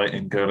covered by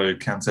N'Golo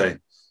Kante,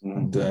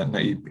 and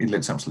he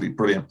looks absolutely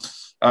brilliant.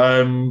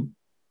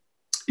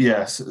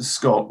 Yes,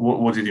 Scott,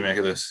 what did you make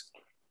of this?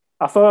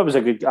 I thought it was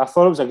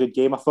a good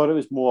game. I thought it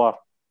was more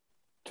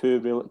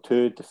two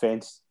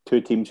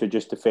teams who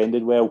just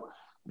defended well.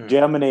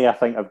 Germany, I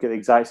think, have got the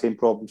exact same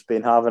problem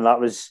Spain have, and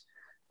that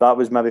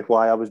was maybe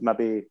why I was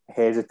maybe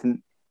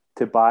hesitant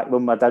to back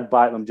them. I did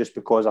back them just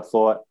because I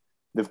thought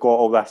they've got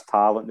all this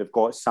talent. They've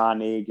got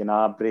Sané,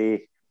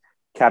 Gnabry,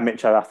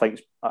 Kimmich, I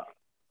think,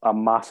 a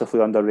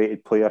massively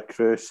underrated player.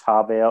 Kroos,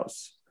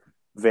 Havertz,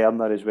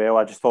 Werner as well.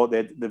 I just thought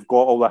they've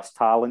got all this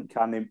talent.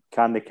 Can they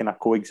kind of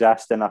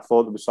coexist? And I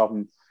thought there was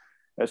something.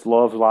 It's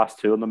Love's last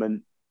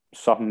tournament.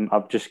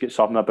 I've just got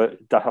something about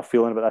a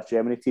feeling about this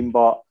Germany team,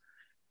 but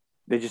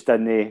they just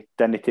didn't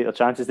take their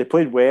chances. They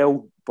played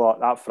well,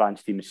 but that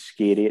France team is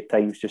scary at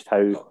times. Just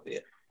how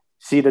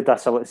see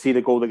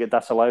the goal that get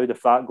disallowed.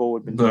 If that goal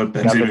had been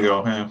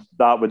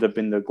that would have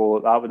been the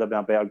goal. That would have been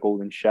a better goal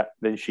than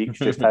Sheik's.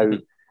 Just how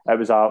it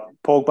was.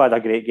 Pogba had a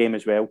great game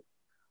as well.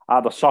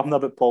 There's something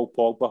about Paul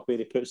Pogba where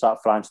he puts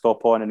that France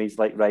top on and he's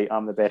like, right,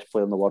 I'm the best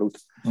player in the world.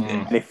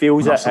 And he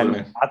feels absolutely.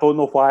 It. And I don't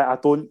know why. I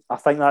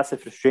think that's the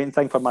frustrating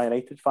thing for Man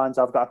United fans.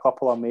 I've got a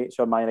couple of mates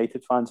who are Man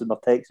United fans and they're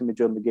texting me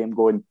during the game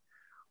going,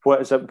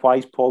 what is it? Why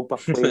is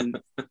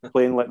Pogba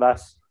playing like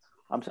this?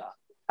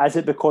 Is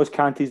it because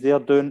Kante's there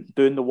doing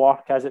the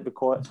work? Is it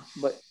because...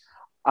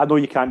 I know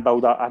you can't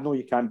build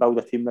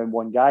a team around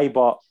one guy,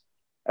 but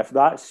if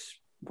that's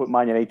what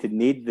Man United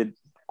need, then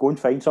go and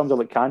find somebody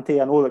like Kante.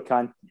 I know that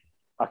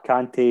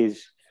Kante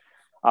is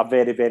a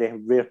very, very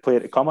rare player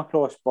to come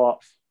across,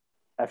 but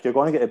if you're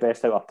going to get the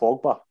best out of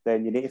Pogba,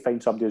 then you need to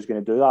find somebody who's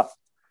going to do that.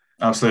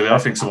 Absolutely. I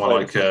think someone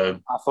like... I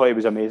thought he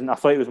was amazing. I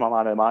thought he was my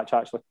man of the match,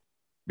 actually.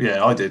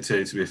 Yeah, I did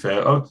too, to be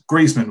fair.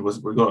 Griezmann,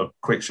 we got a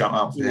quick shout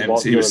out for him.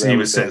 He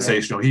was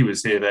sensational. He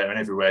was here, there and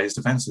everywhere. His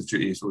defensive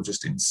duties were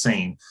just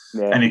insane.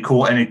 Yeah. Any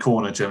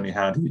corner Germany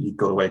had, he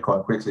got away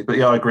quite quickly. But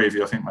yeah, I agree with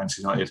you. I think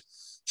Manchester United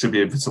should be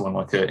able for someone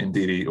like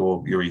Ndidi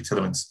or Yuri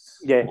Tillemans.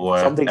 Yeah, or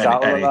something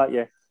exactly like that,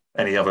 yeah.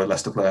 Any other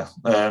Leicester player.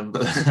 But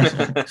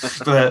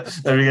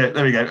there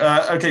we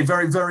go. Okay,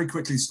 very, very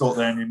quickly, Scott,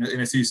 then,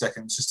 in a few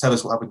seconds, just tell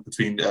us what happened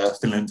between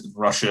Finland and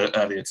Russia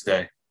earlier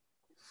today.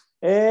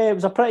 It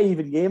was a pretty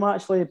even game,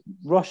 actually.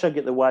 Russia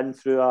get the win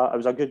through it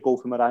was a good goal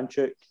from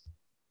Miranchuk.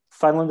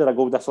 Finland had a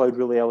goal disallowed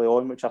really early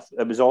on, which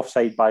it was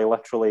offside by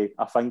literally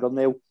a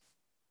fingernail.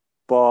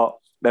 But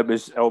it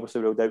was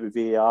obviously ruled out with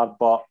VAR.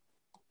 But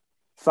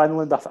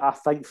Finland, I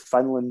think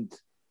Finland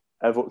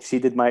have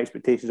exceeded my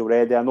expectations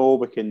already. I know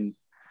we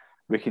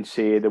can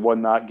say they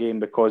won that game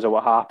because of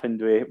what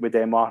happened with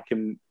Denmark,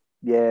 and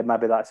yeah,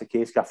 maybe that's the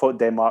case. I thought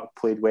Denmark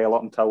played well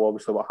up until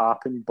obviously what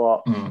happened,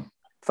 but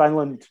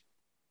Finland,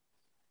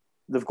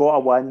 they've got a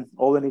win.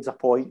 All they need is a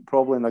point,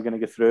 probably, and they're going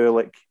to go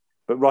through.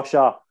 But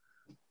Russia,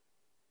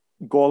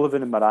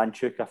 Golovin and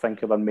Miranchuk, I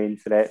think, are their main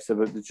threats.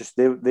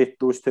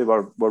 Those two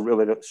were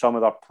really. Some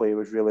of their play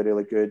was really,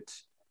 really good.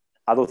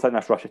 I don't think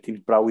this Russia team's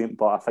brilliant,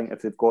 but I think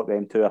if they've got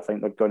them two, I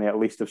think they're going to at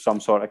least have some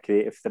sort of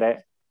creative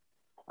threat.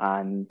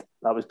 And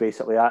that was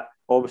basically it.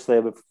 Obviously,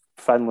 with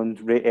Finland,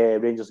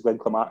 Rangers, Glenn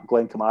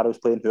Kamara was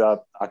playing, who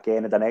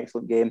again had an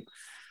excellent game.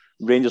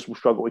 Rangers will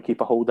struggle to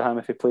keep a hold of him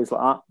if he plays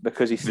like that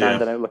because he's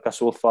standing out like a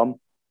sore thumb.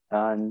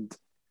 And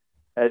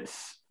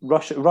it's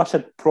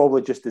Russia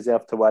probably just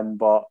deserved to win,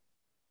 but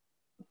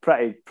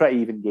pretty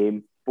even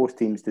game. Both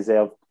teams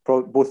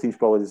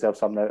probably deserve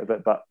something out of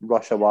it, but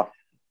Russia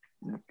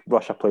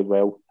played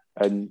well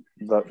and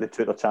they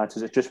took their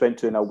chances. It just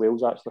went 2-0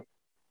 Wales, actually.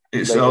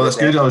 That's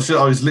good. I was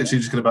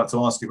literally just about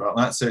to ask you about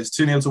that. So it's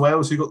 2-0 to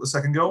Wales. Who got the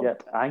second goal? Yeah,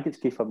 I think it's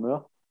Kiefer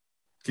Moore.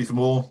 Kiefer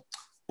Moore,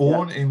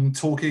 born in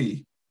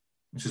Torquay,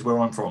 which is where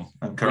I'm from.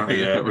 I'm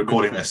currently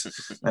recording this.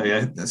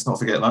 Let's not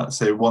forget that.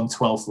 So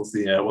 1/12 of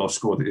the Welsh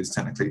squad is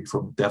technically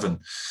from Devon.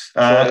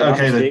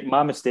 Sorry,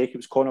 my mistake. It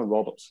was Connor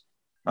Roberts.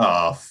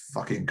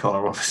 Fucking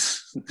Connor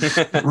Roberts.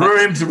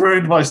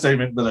 ruined my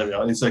statement, but there we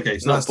are. It's okay.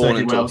 So that's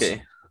Turkey, Wales.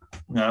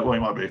 No, well, he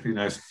might be. Who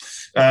knows?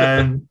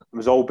 It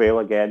was all Bale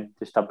again.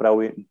 Just a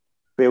brilliant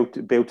Bale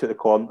to the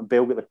corner.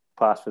 Bale got the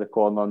pass for the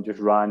corner and just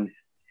ran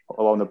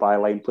along the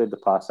byline, played the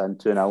pass in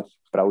 2-0.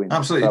 Brilliant.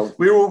 Absolutely.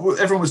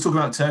 Everyone was talking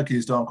about Turkey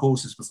as dark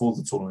horses before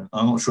the tournament.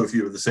 I'm not sure if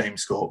you were the same,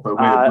 Scott, but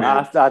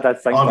I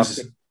did think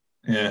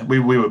we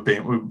were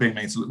being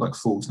made to look like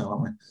fools now,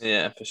 aren't we?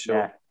 Yeah, for sure.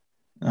 Yeah.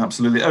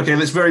 Absolutely. Okay,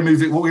 let's what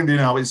we're going to do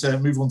now is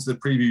move on to the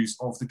previews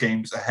of the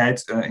games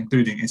ahead,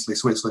 including Italy,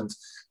 Switzerland.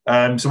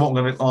 So what I'm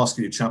going to ask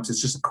you, chaps, is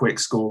just a quick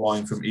score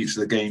line from each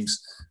of the games.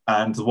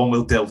 And the one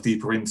we'll delve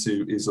deeper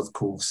into is, of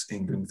course,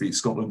 England v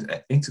Scotland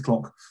at 8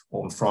 o'clock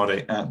on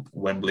Friday at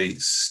Wembley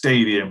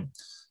Stadium.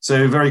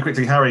 So very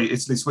quickly, Harry,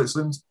 Italy,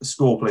 Switzerland,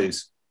 score,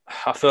 please.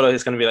 I feel like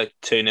it's going to be like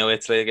 2-0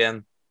 Italy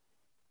again.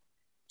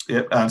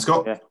 Yep, and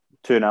Scott? Yeah,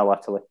 2-0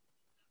 Italy.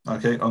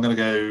 Okay, I'm going to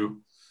go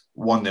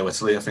 1-0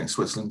 Italy. I think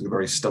Switzerland are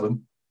very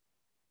stubborn.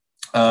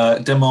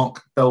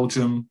 Denmark,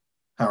 Belgium,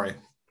 Harry.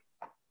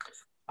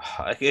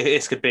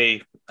 This could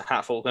be a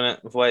hatful, can it?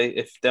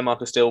 If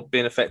Denmark are still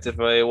being effective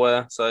where they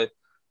were. So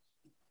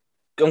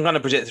I'm going to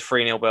project a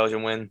 3-0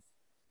 Belgium win.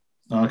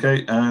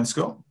 Okay, and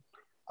Scott?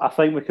 I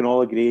think we can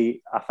all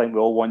agree. I think we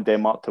all want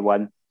Denmark to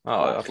win.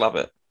 Oh, I'd love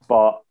it.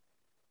 But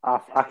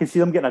I can see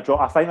them getting a draw.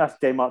 I think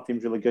that Denmark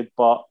team's really good.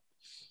 But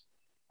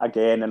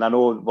again, and I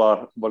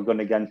know we're going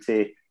to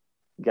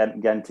get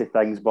into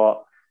things,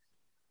 but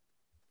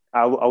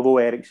although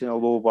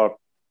we're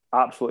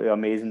absolutely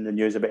amazing, the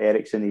news about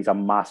Eriksen, he's a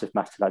massive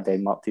miss to that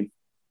Denmark team.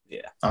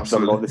 Yeah,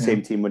 absolutely. They're not the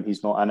same team when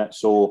he's not in it.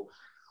 So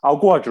I'll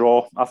go a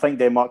draw. I think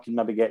Denmark can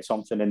maybe get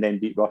something and then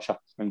beat Russia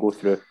and go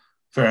through.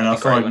 Fair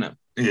enough. Great,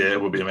 yeah,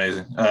 it would be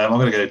amazing. I'm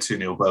going to go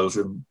 2-0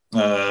 Belgium.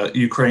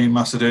 Ukraine,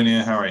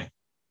 Macedonia, Harry.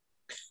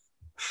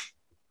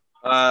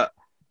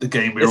 The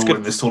game we're all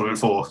in this tournament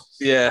for.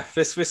 Yeah,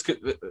 this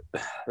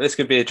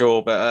could be a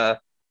draw,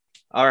 but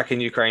I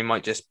reckon Ukraine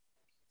might just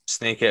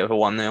sneak it with a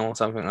 1-0 or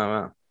something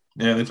like that.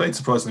 Yeah, they played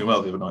surprisingly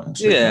well the other night,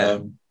 actually. Yeah.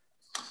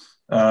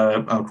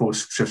 And of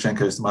course,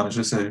 Shevchenko is the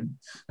manager, so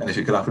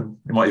anything could happen.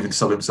 He might even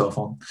sub himself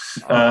on.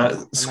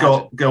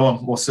 Scott, go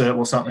on. What's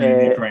happening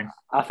in Ukraine?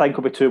 I think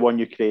it'll be 2-1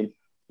 Ukraine.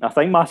 I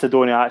think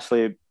Macedonia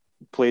actually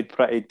played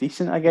pretty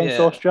decent against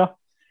Austria,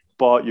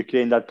 but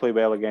Ukraine did play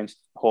well against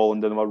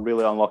Holland and were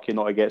really unlucky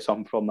not to get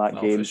something from that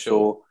game.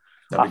 Sure.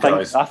 So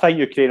I think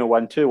Ukraine will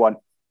win 2-1.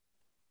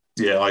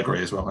 Yeah, I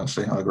agree as well,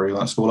 actually. I agree with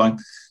that scoreline.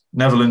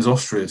 Netherlands,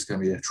 Austria is going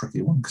to be a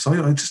tricky one because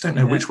I just don't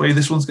know which way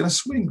this one's going to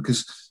swing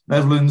because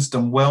Netherlands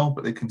done well,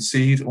 but they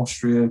concede.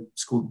 Austria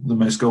scored the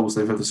most goals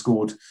they've ever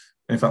scored.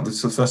 In fact,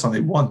 it's the first time they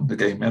won the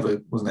game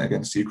ever, wasn't it,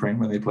 against Ukraine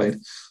when they played?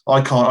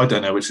 I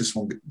don't know which this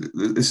one.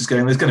 This is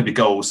going. There's going to be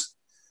goals.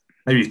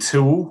 Maybe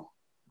 2-2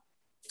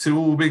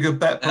 will be a good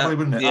bet, probably,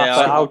 wouldn't it? Yeah,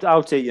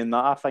 I'll take you in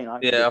that. I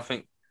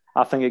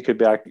think it could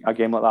be a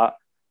game like that.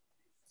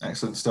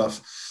 Excellent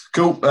stuff.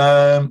 Cool.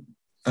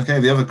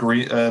 Okay, the other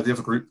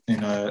group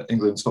in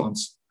England,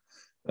 Scotland's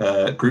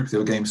group,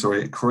 the other game,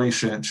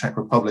 Croatia and Czech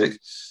Republic.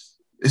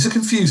 It's a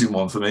confusing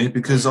one for me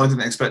because I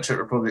didn't expect Czech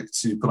Republic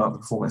to put out the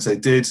performance they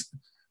did.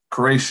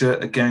 Croatia,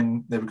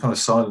 again, they were kind of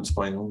silenced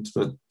by England,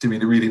 but do we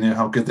really know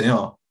how good they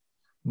are?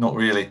 Not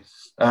really.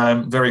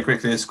 Very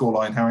quickly, a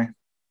scoreline, Harry.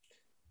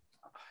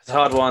 It's a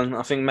hard one.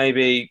 I think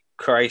maybe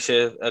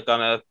Croatia are going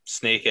to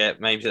sneak it,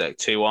 maybe like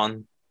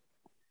 2-1.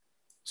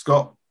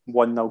 Scott?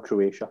 1-0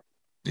 Croatia.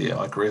 Yeah,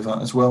 I agree with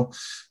that as well.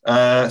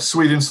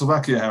 Sweden,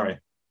 Slovakia, Harry.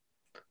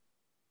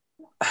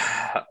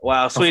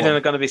 Wow, Sweden are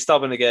going to be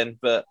stubborn again,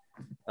 but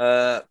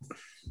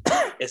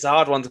it's a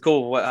hard one to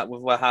call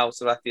with how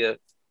Slovakia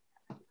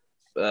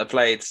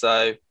played.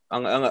 So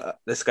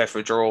let's go for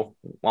a draw,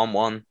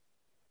 1-1.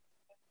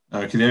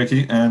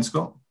 Okie and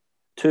Scott?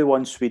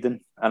 2-1 Sweden,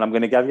 and I'm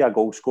going to give you a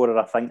goal scorer.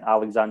 I think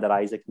Alexander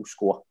Isaac will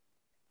score.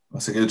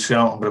 That's a good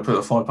shout. I'm going to put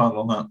a £5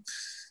 on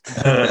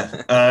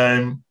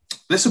that.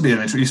 This will be an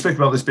interesting. You spoke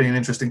about this being an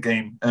interesting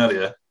game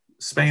earlier.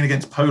 Spain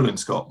against Poland,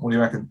 Scott. What do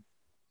you reckon?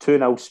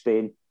 2-0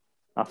 Spain.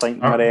 I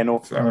think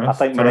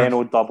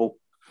Moreno double.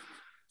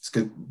 It's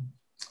good.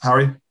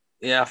 Harry?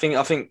 Yeah, I think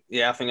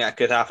that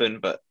could happen,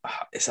 but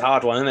it's a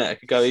hard one, isn't it? It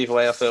could go either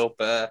way, I feel.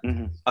 But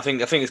I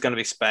think it's going to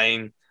be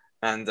Spain,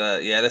 and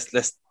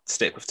let's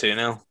stick with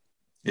 2-0.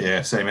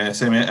 Yeah, same here.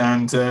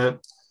 And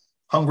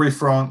Hungary,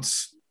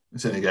 France.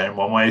 It's only going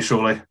one way,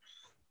 surely.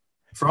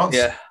 France.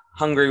 Yeah,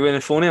 Hungary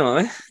winning 4-0,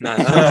 aren't they? No.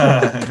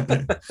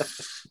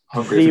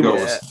 Hungary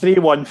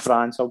 3-1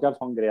 France. I'll give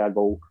Hungary a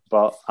goal,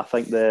 but I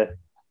think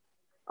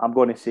I'm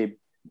going to say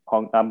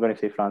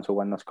France will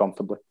win this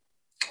comfortably.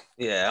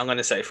 Yeah, I'm going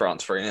to say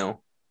France 3-0.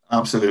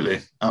 Absolutely.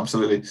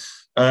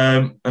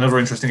 Another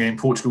interesting game,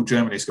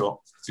 Portugal-Germany, Scott.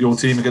 Is your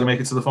team going to make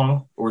it to the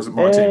final, or is it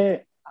my team?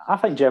 I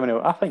think Germany.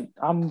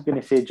 I'm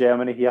going to say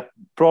Germany here.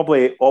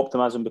 Probably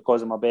optimism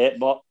because of my bet,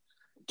 but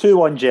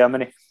 2-1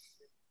 Germany.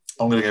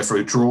 I'm going to go for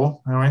a draw,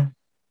 Harry.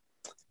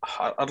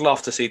 I'd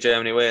love to see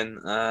Germany win,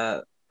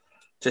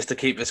 just to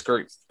keep this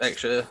group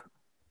extra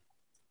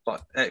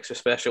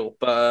special.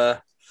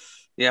 But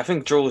I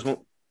think draw is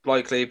more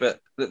likely. But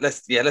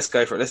let's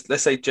go for it.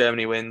 Let's say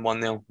Germany win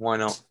 1-0. Why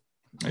not?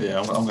 Yeah,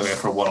 I'm going to go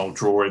for a 1-1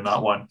 draw in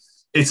that one.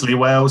 Italy,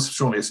 Wales.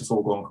 Surely it's a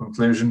foregone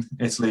conclusion.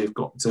 Italy have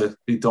got to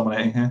be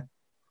dominating here.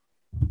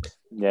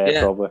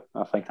 Yeah, probably.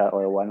 I think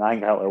Italy will win. I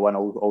think Italy will win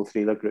all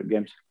three of the group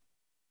games.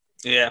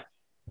 Yeah,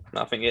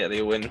 I think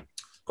Italy will win.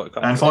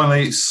 And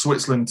finally,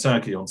 Switzerland,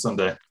 Turkey on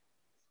Sunday.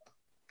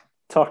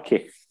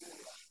 Turkey.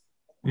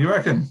 You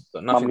reckon?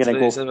 I'm going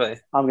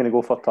to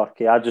go for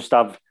Turkey. I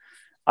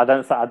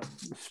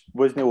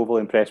wasn't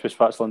overly impressed with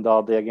Switzerland the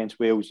other day against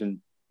Wales, and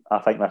I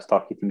think this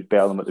Turkey team is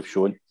better than what they've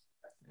shown.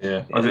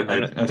 Yeah, I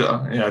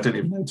didn't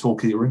even know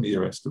Turkey were in the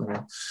Euros.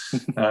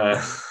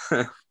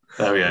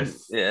 There we go.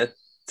 Yeah,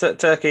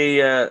 Turkey.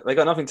 They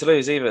got nothing to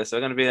lose either, so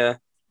they're going to be a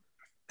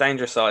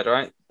dangerous side,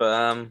 right?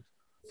 But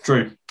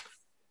true.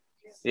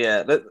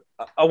 Yeah,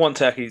 I want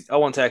Turkey to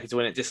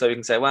win it just so we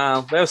can say, wow,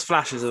 there was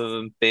flashes of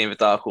them being the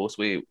dark horse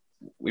we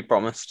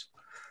promised.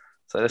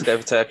 So let's go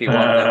for Turkey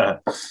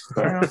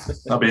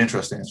 1-0. That'll be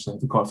interesting, actually.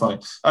 It'll be quite funny.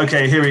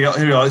 Okay, here we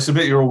are. It's a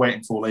bit you're all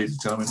waiting for, ladies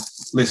and gentlemen,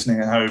 listening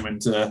at home.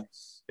 And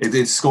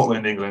it's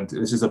Scotland, England.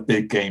 This is a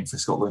big game for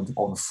Scotland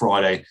on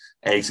Friday,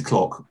 8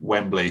 o'clock,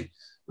 Wembley.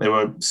 They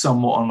were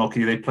somewhat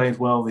unlucky. They played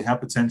well. They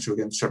had potential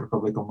against Czech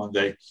Republic on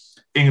Monday.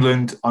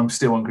 England, I'm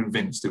still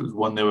unconvinced. It was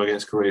 1-0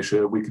 against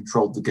Croatia. We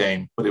controlled the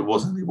game, but it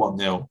was only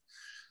 1-0.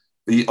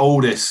 The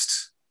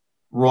oldest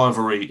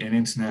rivalry in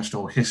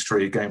international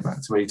history going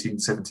back to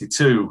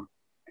 1872.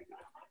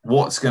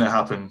 What's going to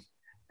happen?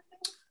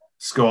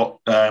 Scott,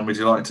 would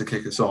you like to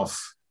kick us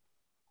off?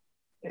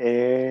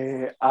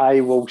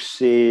 I will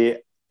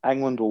say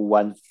England will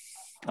win.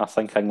 I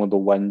think England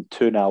will win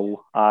 2-0.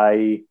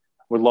 I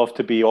would love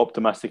to be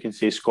optimistic and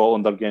say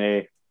Scotland are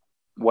going to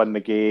win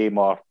the game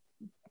or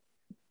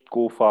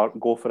go for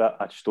it.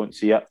 I just don't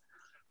see it.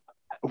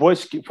 What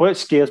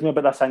scares me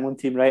about this England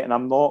team, right? And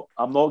I'm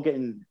not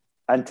getting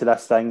into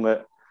this thing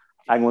that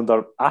England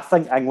are. I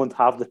think England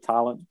have the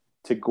talent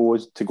to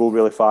go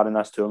really far in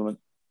this tournament.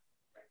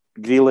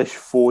 Grealish,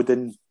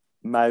 Foden,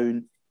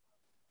 Mount,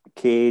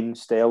 Kane,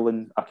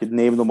 Sterling, I could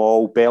name them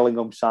all.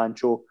 Bellingham,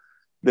 Sancho.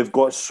 They've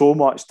got so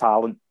much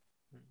talent.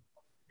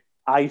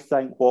 I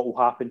think what will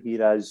happen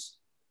here is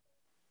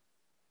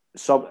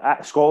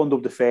Scotland will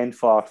defend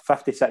for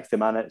 50, 60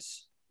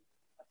 minutes.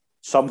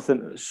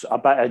 A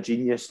bit of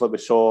genius like we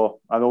saw.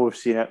 I know we've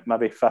seen it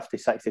maybe 50,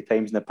 60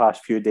 times in the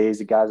past few days,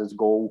 the Gazza's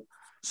goal.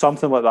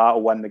 Something like that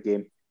will win the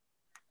game.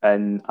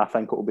 And I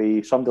think it will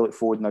be somebody like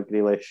Foden or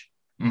Grealish.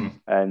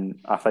 And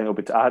I think it'll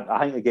be. I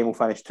think the game will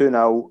finish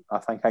 2-0. I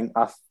think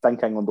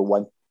England will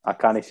win. I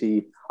can't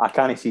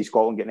see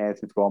Scotland getting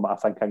anything from it. I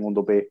think England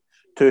will be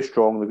too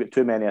strong. They've got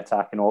too many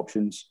attacking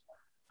options.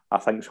 I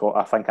think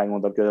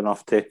England are good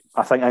enough to.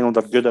 I think England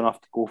are good enough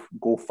to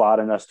go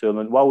far in this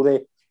tournament. Will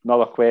they?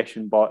 Another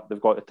question, but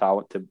they've got the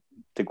talent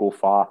to go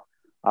far.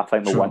 I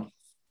think they'll win.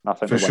 I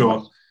think for they'll sure.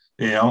 Win.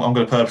 Yeah, I'm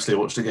going to purposely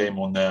watch the game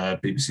on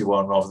BBC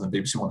One rather than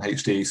BBC One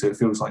HD, so it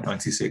feels like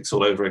 '96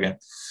 all over again.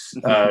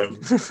 Fair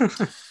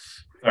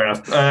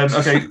enough.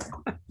 Okay,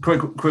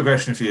 quick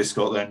question for you,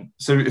 Scott. Then,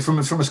 so from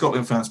a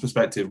Scotland fan's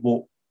perspective,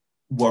 what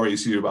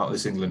worries you about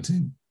this England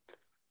team?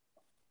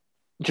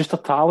 Just the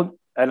talent,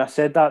 and I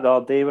said that the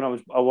other day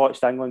when I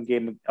watched England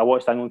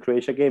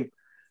Croatia game.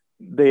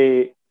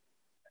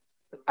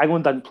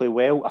 England didn't play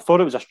well. I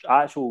thought it was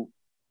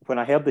when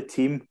I heard the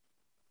team,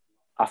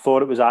 I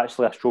thought it was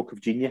actually a stroke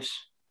of genius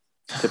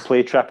to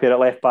play Trippier at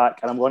left back,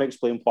 and I'm going to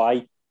explain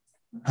why.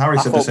 Harry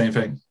said the same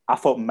thing. I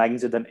thought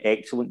Mings had an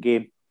excellent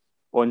game.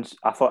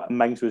 I thought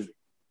Mings was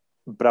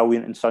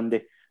brilliant on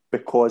Sunday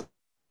because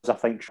I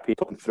think Trippier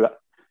took him through it.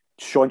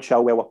 Sean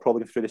Chilwell were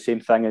probably going through the same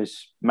thing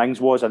as Mings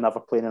was. I never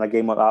played in a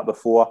game like that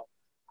before.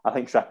 I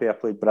think Trippier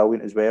played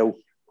brilliant as well.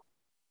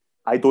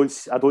 I don't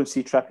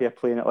see Trippier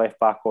playing at left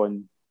back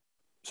on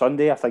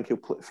Sunday. I think he'll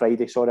play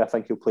Friday. Sorry, I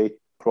think he'll play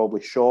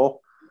probably Shaw.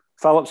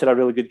 Phillips had a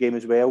really good game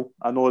as well.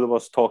 I know there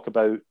was talk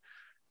about,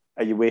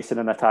 are you wasting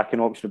an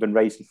attacking option between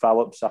Rice and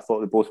Phillips? I thought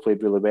they both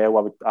played really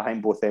well. I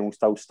think both of them will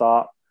still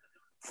start.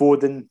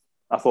 Foden,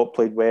 I thought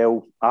played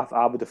well.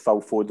 I would have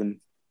filled Foden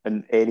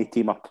in any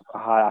team.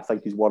 I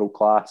think he's world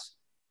class.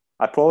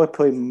 I'd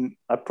probably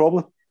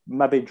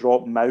maybe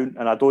drop Mount,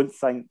 and I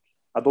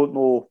don't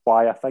know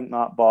why I think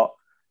that, but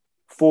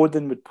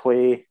Foden would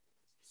play.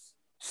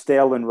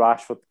 Sterling,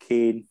 Rashford,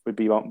 Kane would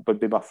be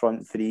my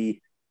front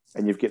three,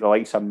 and you've got the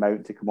likes of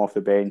Mount to come off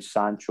the bench,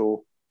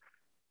 Sancho.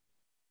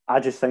 I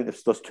just think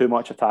there's too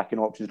much attacking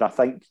options, and I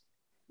think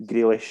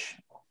Grealish.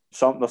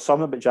 There's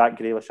something about Jack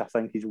Grealish. I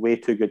think he's way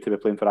too good to be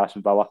playing for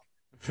Aston Villa.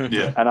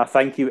 Yeah, and I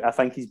think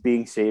he's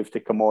being saved to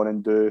come on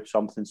and do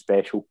something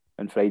special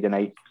on Friday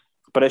night.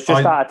 But it's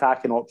just that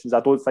attacking options.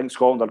 I don't think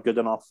Scotland are good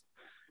enough,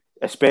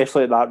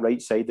 especially at that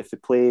right side. If they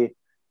play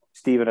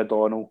Stephen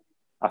O'Donnell,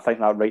 I think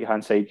that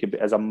right-hand side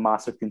is a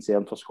massive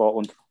concern for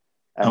Scotland.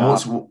 And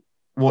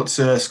what's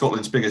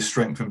Scotland's biggest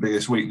strength and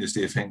biggest weakness,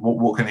 do you think?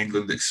 What can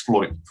England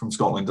exploit from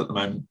Scotland at the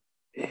moment?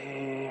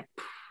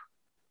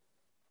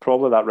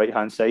 Probably that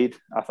right-hand side.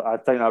 I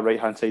think that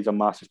right-hand side is a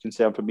massive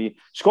concern for me.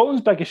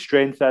 Scotland's biggest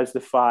strength is the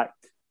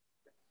fact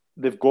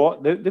they've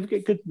got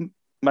good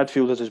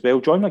midfielders as well.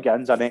 John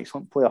McGinn's an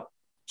excellent player.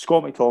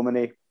 Scott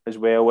McTominay as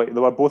well. They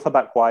were both a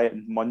bit quiet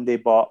on Monday,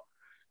 but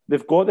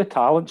they've got the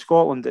talent,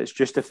 Scotland. It's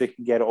just if they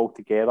can get it all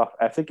together.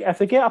 If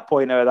they get a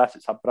point out of this,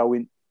 it's a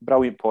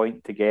brilliant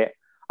point to get.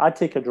 I'd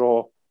take a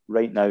draw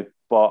right now,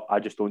 but I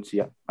just don't see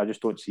it. I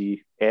just don't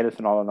see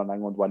anything other than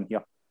England win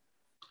here.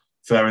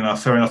 Fair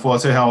enough. Well, I'll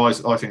tell you how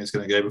I think it's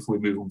going to go before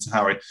we move on to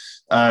Harry.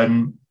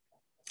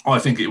 I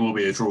think it will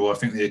be a draw. I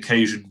think the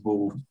occasion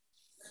will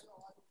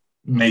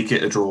make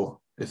it a draw,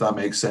 if that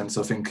makes sense.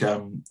 I think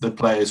the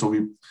players will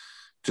be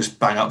just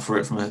bang up for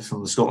it from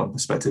the Scotland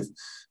perspective.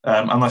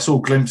 And I saw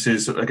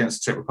glimpses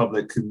against the Czech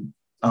Republic, and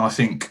I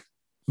think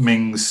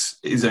Mings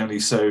is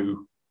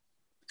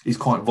he's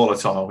quite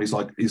volatile. He's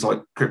like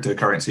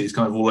cryptocurrency. He's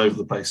kind of all over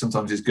the place.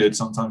 Sometimes he's good,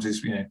 sometimes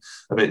he's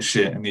a bit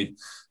shit. And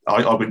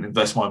I wouldn't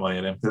invest my money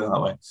in him, put it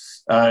that way.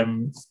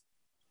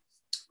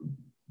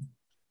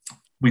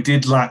 We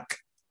did lack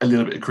a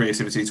little bit of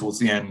creativity towards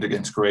the end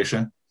against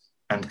Croatia,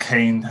 and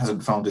Kane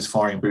hasn't found his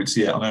firing boots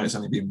yet. I know it's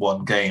only been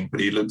one game,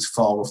 but he looks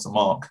far off the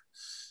mark.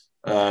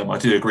 I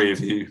do agree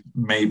with you.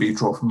 Maybe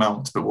drop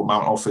Mount, but what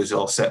Mount offers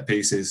are set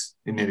pieces.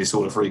 He nearly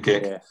scored a free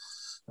kick,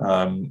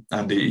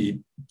 and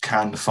he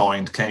can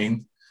find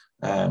Kane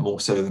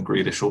more so than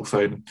Grealish or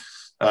Foden.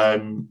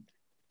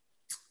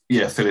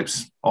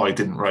 Phillips, I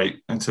didn't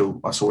rate until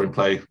I saw him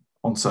play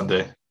on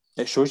Sunday.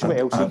 It shows you what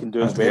else he can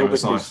do as well.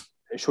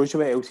 It shows you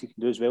what else he can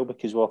do as well,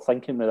 because we're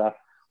thinking that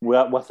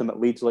with him at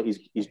Leeds, like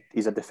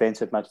he's a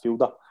defensive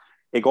midfielder.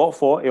 He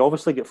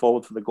obviously got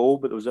forward for the goal,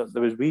 but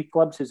there was wee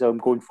glimpses of him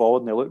going forward,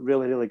 and they looked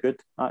really, really good,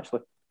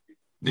 actually.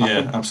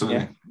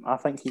 Absolutely. I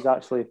think he's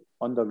actually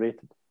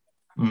underrated.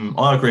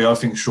 I agree. I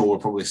think Shaw will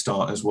probably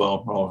start as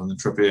well, rather than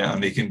Trippier,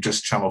 and he can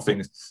just channel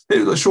things.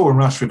 Shaw and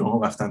Rashford on the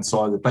left-hand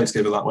side, they play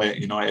together that way at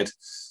United.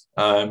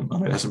 I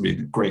know it hasn't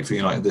been great for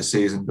United this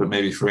season, but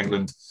maybe for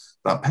England,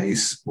 that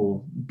pace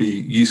will be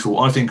useful.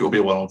 I think it will be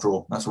a one-all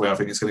draw. That's the way I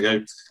think it's going to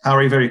go.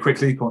 Harry, very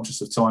quickly,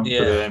 conscious of time,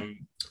 but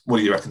what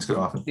do you reckon is going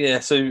to happen? Yeah,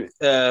 so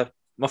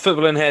my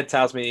footballing head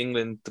tells me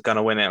England are going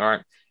to win it,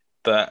 right?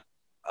 But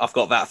I've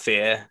got that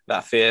fear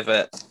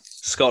that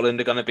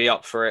Scotland are going to be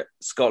up for it.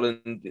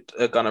 Scotland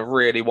are going to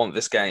really want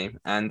this game.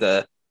 And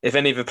if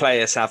any of the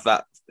players have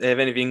that, if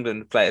any of the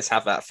England players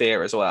have that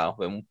fear as well,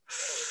 then,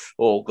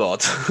 oh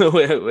God,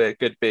 we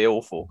could be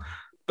awful.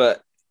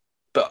 But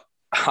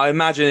I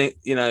imagine,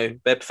 they're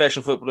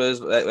professional footballers.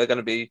 They're going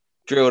to be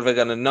drilled. They're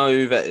going to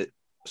know that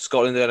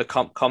Scotland are going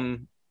to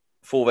come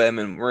for them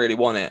and really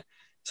want it.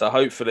 So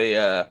hopefully,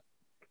 they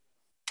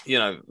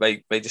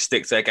just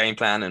stick to their game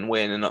plan and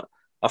win. And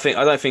I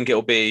don't think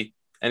it'll be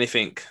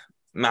anything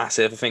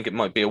massive. I think it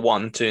might be a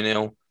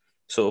 1-2-0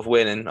 sort of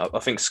win. And I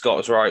think Scott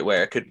was right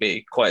where it could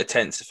be quite a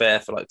tense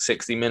affair for like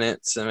 60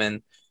 minutes. And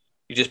then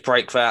you just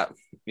break that,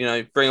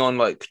 bring on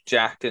like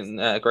Jack and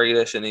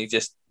Grealish, and he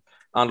just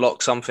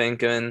unlocks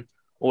something, and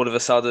all of a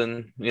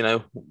sudden,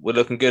 we're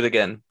looking good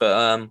again.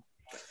 But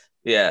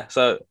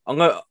so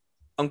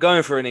I'm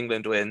going for an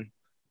England win,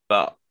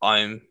 but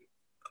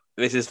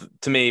this is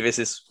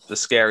the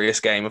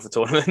scariest game of the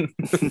tournament.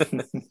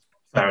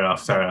 Fair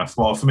enough.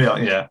 Well, for me,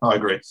 I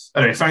agree.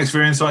 Anyway, thanks for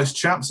your insights,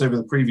 chaps, over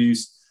the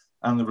previews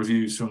and the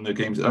reviews from the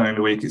games earlier in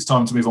the week. It's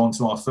time to move on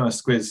to our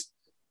first quiz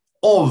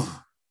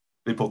of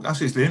the pod.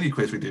 Actually, it's the only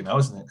quiz we do now,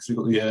 isn't it? Because we've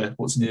got the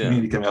What's in the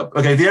Community coming up.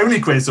 Okay, the only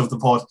quiz of the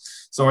pod.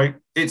 Sorry,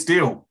 it's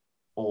deal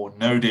or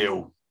no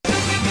deal.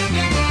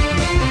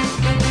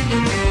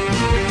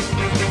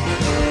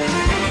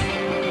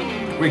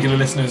 Regular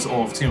listeners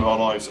of Team of Our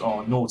Lives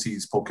on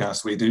Naughty's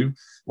podcast, we do.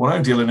 Well,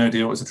 No Deal or No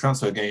Deal is a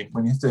transfer game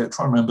when you have to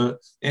try and remember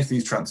if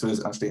these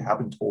transfers actually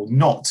happened or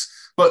not.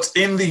 But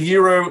in the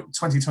Euro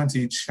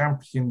 2020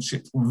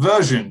 Championship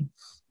version,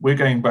 we're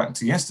going back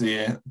to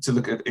yesteryear to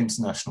look at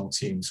international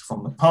teams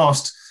from the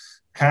past.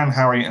 Can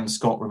Harry and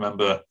Scott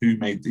remember who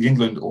made the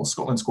England or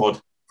Scotland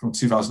squad from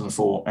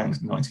 2004 and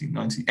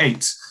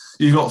 1998?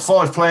 You've got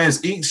 5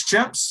 players each,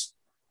 chaps.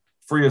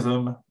 3 of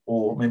them,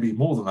 or maybe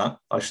more than that,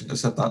 I shouldn't have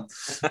said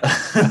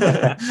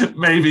that,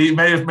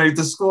 may have made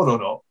the squad or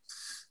not.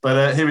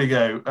 But here we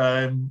go.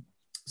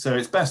 So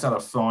it's best out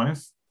of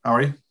 5.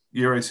 Harry,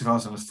 Euro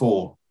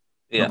 2004,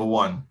 number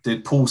 1.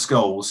 Did Paul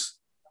Scholes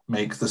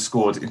make the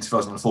squad in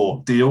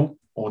 2004? Deal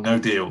or no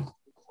deal?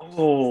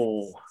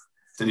 Oh.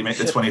 Did he make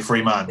the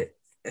 23-man?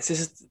 It's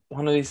just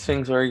one of these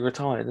things where he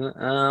retired, isn't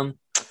it?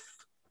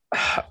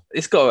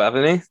 He's got to have,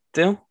 hasn't he?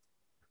 Deal?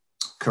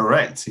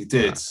 Correct, he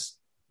did.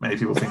 Many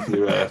people think he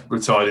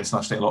retired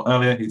internationally a lot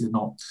earlier. He did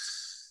not.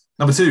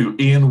 Number 2,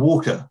 Ian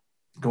Walker,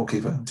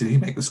 goalkeeper. Did he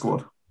make the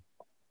squad?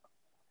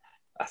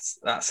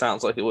 That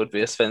sounds like it would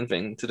be a Sven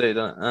thing to do,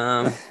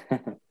 doesn't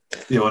it?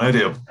 Deal or no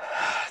deal?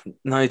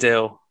 No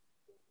deal.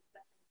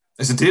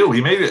 It's a deal.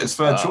 He made it as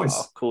third choice.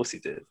 Of course he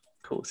did.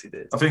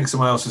 I think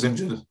someone else was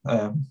injured.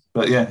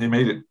 But yeah, he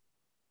made it.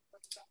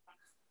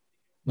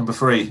 Number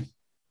 3,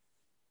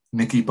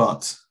 Nicky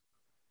Butt.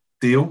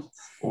 Deal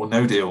or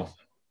no deal?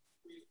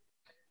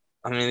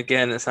 I mean,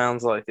 again, it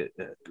sounds like it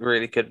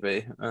really could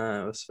be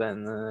with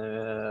Sven.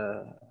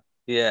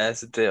 Yeah,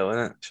 it's a deal,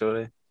 isn't it?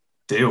 Surely.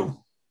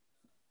 Deal.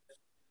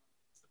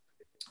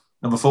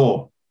 Number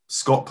 4,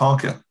 Scott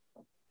Parker.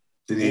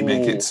 Did he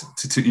make it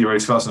to Euro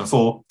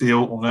 2004?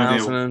 Deal or no deal?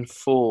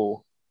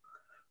 2004.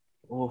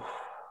 Oh.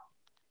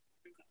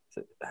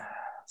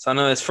 So I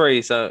know there's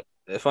 3. So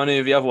if I knew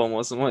who the other one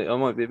was, I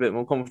might be a bit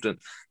more confident.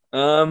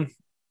 I'm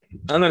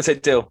going to say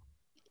deal.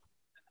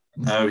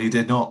 No, he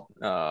did not.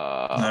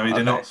 No, he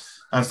did not.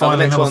 And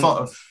finally, number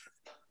 5.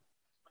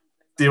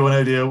 Deal or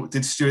no deal?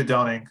 Did Stuart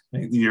Downing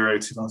make the Euro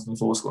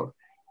 2004 squad?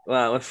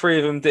 Well, if 3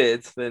 of them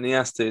did, then he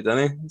has to,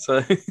 doesn't he?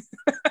 So it's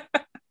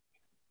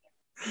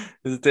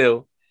a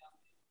deal.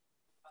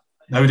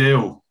 No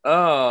deal.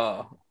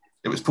 Oh.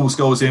 It was Paul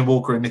Scholes, Ian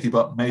Walker, and Nicky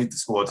Butt made the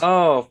squad.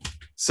 Oh.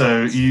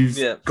 So you've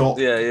got...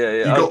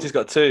 Yeah. I've just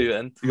got 2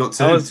 then. You got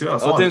 2 out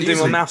of 5. I didn't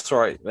do my maths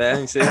right there,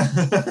 you see. I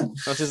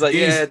was just like,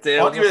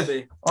 deal.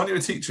 Aren't you a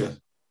teacher?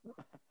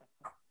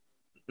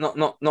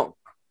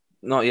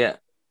 Not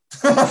yet.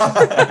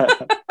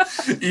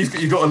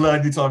 You've got to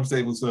learn your times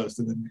tables first,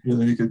 and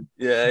then you can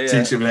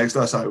teach him next.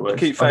 That's how it works. I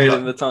keep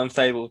failing the times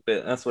tables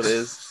bit. That's what it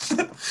is.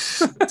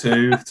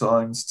 2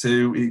 times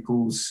 2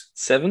 equals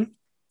 7.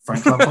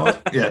 Frank Lampard.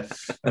 Yeah,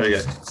 there we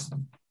go.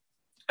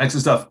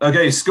 Excellent stuff.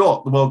 Okay,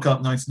 Scott, the World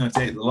Cup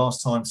 1998, the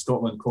last time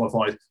Scotland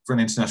qualified for an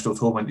international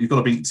tournament. You've got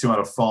to beat 2 out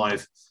of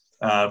 5.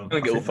 I'm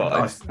going to get all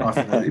 5. I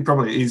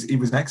think he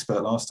was an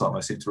expert last time,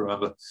 I seem to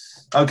remember.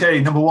 Okay,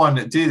 number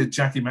 1, did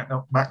Jackie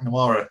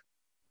McNamara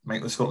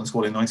make the Scotland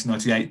squad in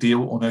 1998?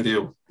 Deal or no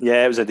deal?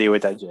 Yeah, it was a deal,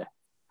 it did, yeah.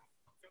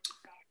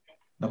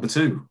 Number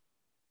 2,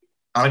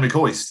 Ali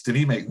McCoist, did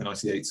he make the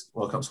 98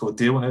 World Cup squad?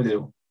 Deal or no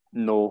deal?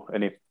 No,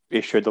 and he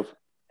should have,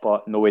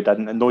 but no, he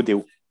didn't, and no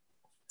deal.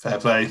 Fair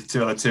play,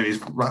 2 out of 2. He's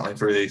rattling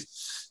through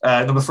these.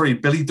 Number 3,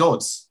 Billy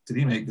Dodds, did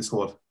he make the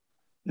squad?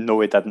 No,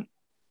 he didn't.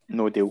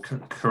 No deal.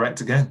 Correct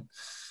again.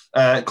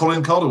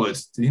 Colin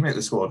Calderwood, did he make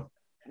the squad?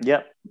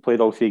 Yep, played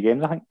all 3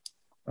 games, I think.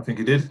 I think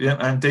he did, yeah.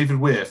 And David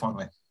Weir,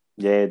 finally.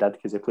 Yeah, he did,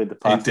 because he played the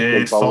pass. He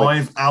did,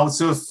 5 out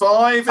of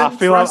 5. I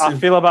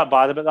feel a bit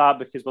bad about that,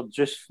 because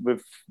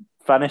we've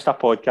finished a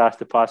podcast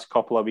the past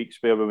couple of weeks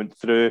where we went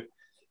through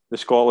the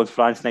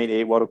Scotland-France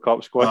 98 World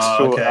Cup squad,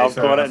 so okay, I've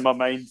got it in my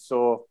mind,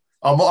 so...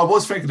 I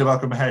was thinking about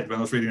it in my head when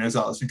I was reading those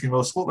out. I was thinking,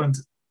 well, Scotland,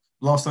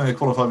 last time they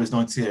qualified was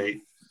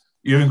 98.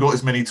 You haven't got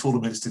as many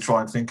tournaments to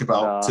try and think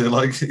about. So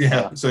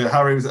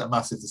Harry was at a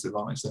massive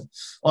disadvantage then.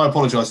 I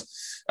apologise.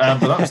 But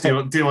that was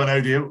deal or no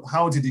deal.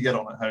 How did you get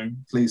on at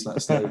home? Please let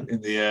us know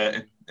in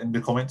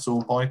the comments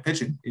or by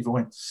pitching, either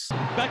way.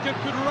 Beckham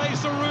could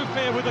raise the roof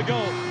here with a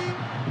goal.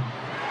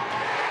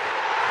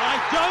 I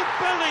don't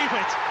believe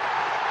it.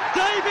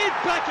 David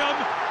Beckham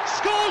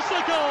scores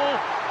the goal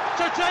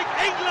to take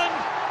England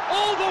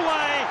all the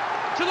way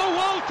to the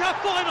World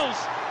Cup finals.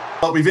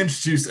 Well, we've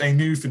introduced a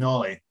new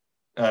finale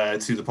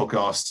to the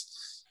podcast.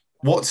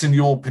 What's in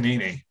your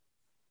panini?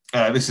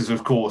 This is,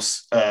 of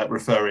course,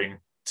 referring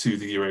to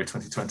the Euro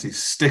 2020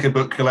 sticker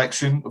book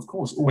collection, of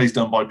course, always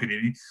done by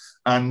Panini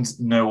and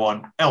no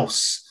one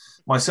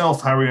else.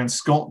 Myself, Harry and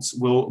Scott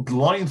will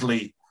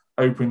blindly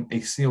open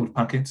a sealed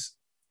packet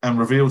and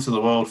reveal to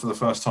the world for the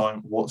first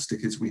time what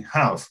stickers we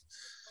have.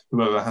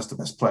 Whoever has the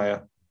best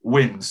player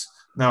wins.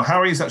 Now,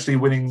 Harry's actually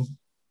winning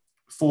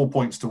 4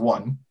 points to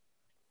 1.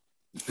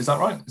 Is that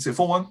right? Is it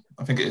 4-1?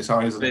 I think it is,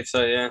 Harry, isn't it? I believe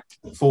so, yeah.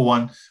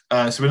 4-1.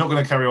 So we're not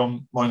going to carry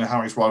on mine and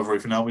Harry's rivalry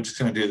for now. We're just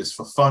going to do this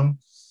for fun.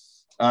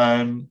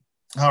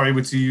 Harry,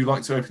 would you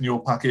like to open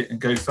your packet and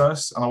go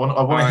first? And I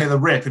want to hear the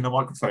rip in the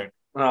microphone.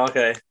 Oh,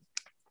 okay.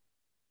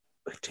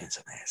 We're doing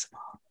some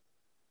ASMR.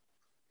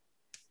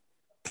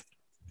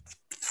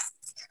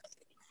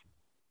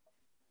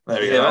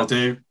 There we go. I'll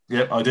do.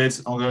 Yep, I did.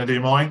 I'm going to do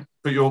mine.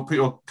 Put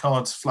your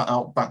cards flat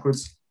out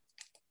backwards.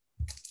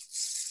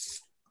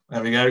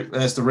 There we go.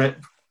 There's the rip.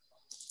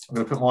 I'm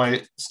going to put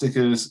my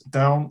stickers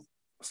down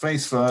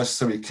face first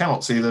so we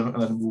cannot see them,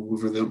 and then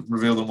we'll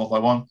reveal them one by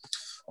one.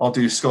 I'll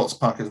do Scott's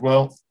pack as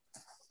well.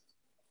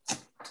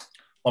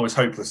 I was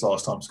hopeless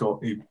last time,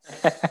 Scott.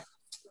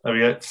 There we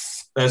go.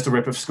 There's the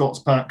rip of Scott's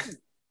pack.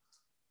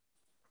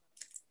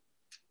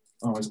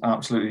 I was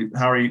absolutely...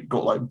 Harry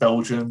got like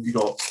Belgium. You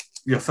got...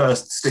 Your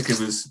first sticker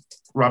was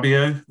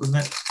Rabiot,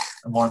 wasn't it?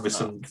 And mine was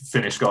some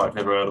Finnish guy I've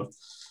never heard of.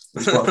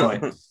 It's quite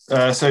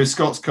funny. So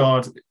Scott's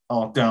card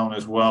are down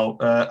as well.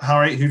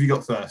 Harry, who have you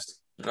got first?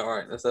 All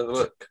right, let's have a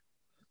look.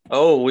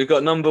 Oh, we've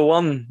got number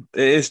 1. It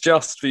is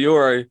just for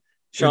Euro.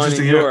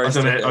 Shining Euro. I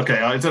don't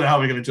know how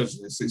we're going to judge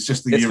this. It's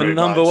just the It's Euro for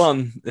number badge.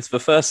 1. It's the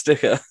first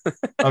sticker.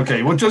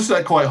 Okay, we'll judge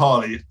that quite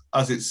highly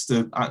as it's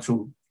the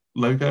actual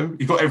logo.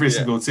 You've got every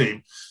single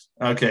team.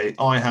 Okay,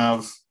 I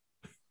have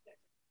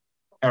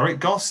Eric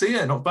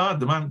Garcia. Not bad.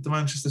 The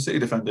Manchester City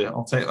defender.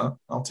 I'll take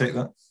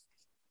that.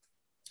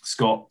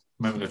 Scott,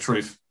 moment of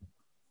truth.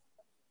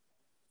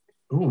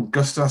 Oh,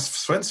 Gustav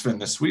Svensson,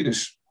 the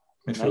Swedish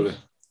midfielder. Nice.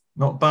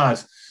 Not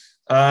bad.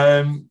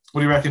 What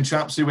do you reckon,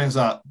 chaps? Who wins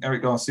that?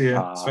 Eric Garcia,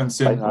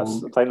 Svensson? I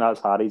think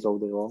that's Harry's all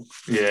day long.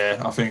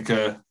 Yeah, I think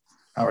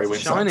Harry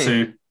wins that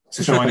too.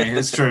 It's shiny.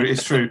 It's true.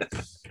 It's true.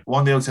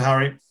 1-0 to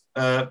Harry.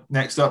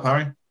 Next up,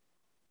 Harry.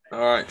 All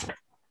right.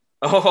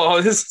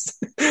 Oh, this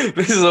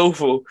is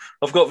awful.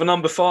 I've got the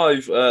number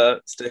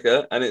 5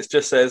 sticker, and it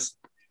just says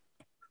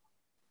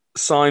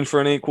 "Sign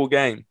for an equal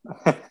game."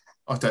 I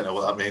don't know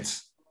what that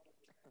means.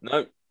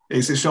 No.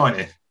 Is it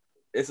shiny?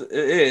 It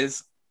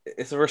is.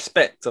 It's a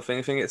respect. I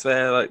think it's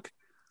there like.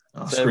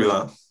 Oh, screw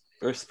that.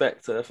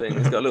 Respect. I think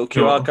it's got a little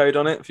QR code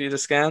on it for you to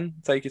scan.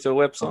 Take you to a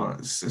website. Oh,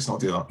 let's not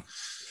do that.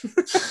 It'd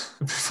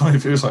be funny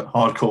if it was like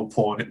hardcore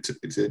porn.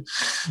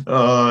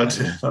 Oh,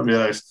 dear, that'd be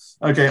nice.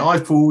 Okay,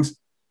 I've pulled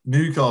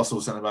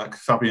Newcastle centre-back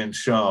Fabian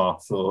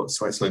Schär for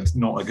Switzerland.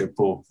 Not a good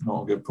pull.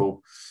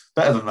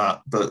 Better than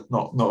that, but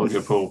not a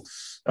good pull.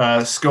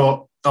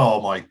 Scott,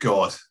 oh my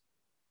God.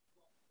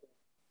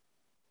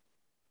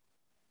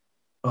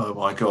 Oh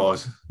my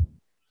God.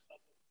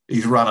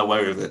 He's run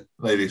away with it,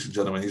 ladies and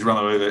gentlemen. He's run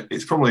away with it.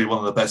 It's probably one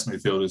of the best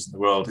midfielders in the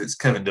world. It's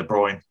Kevin De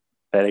Bruyne.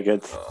 Very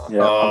good.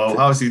 Yeah. Oh,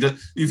 how's he done?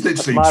 You've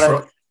literally...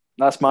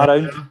 That's my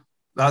round.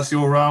 That's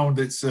your round.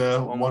 It's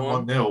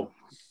 1-0.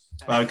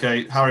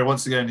 Okay, Harry,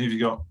 once again, who have you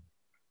got?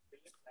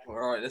 All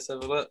right, let's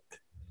have a look.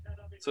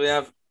 So we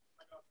have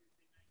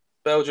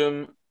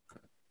Belgium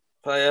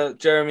player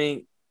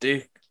Jeremy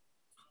Doku.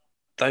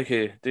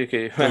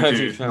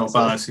 Not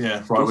bad,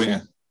 yeah, right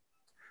winger.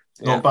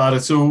 Not bad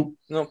at all.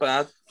 Not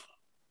bad.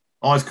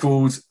 I've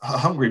called a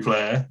Hungary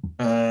player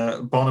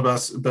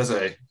Barnabas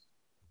Beze.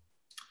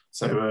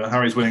 So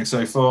Harry's winning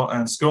so far,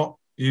 and Scott,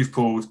 you've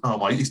pulled. Oh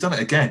my, he's done it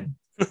again.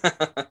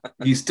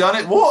 He's done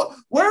it. What?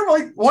 Where am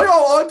I? Why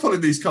are I pulling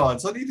these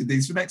cards? I needed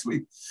these for next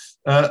week.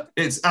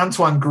 It's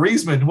Antoine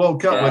Griezmann,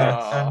 World Cup winner,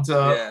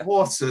 and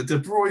what De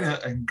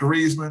Bruyne and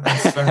Griezmann and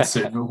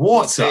Svensson.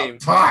 What a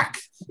pack!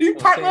 You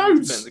pack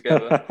those.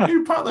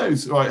 You pack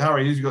those. Right,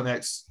 Harry, who've you got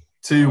next?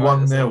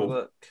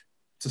 2-1-0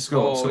 to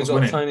Scott. So it's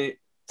winning.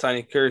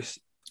 Tony Kroos.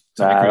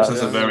 That's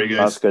a very good.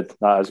 That's good.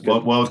 That is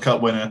good. World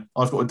Cup winner.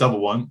 I've got a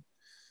double one.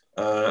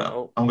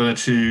 I'm going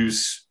to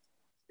choose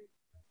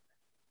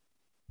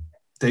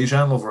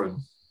Dejan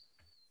Lovren.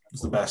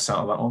 It's the best out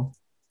of that one.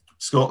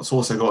 Scott's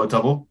also got a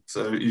double,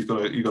 so you've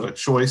got a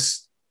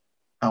choice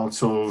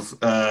out of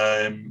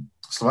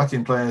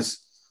Slovakian players: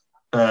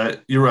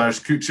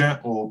 Juraj Kucha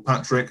or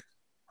Patrick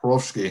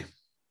Horovsky. I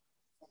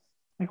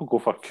think we'll go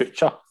for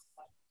Kucha.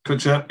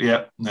 Kucha,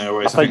 yeah, no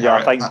worries. I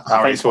think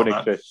Tony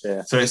Kroos,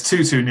 yeah. So it's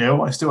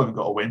 2-2-0. I still haven't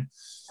got a win.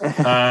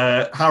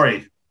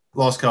 Harry,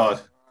 last card.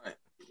 Right.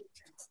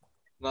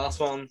 Last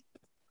one.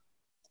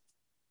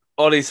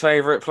 Ollie's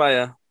favourite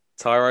player,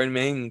 Tyrone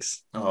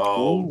Mings.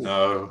 Oh,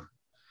 no.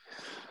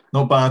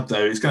 Not bad,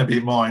 though. It's going to be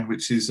mine,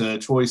 which is a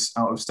choice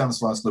out of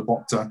Stanislas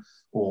Lobotka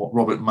or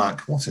Robert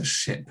Mack. What a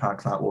shit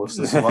pack that was.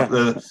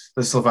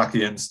 The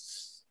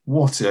Slovakians.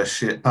 What a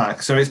shit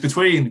pack. So it's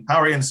between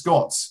Harry and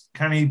Scott.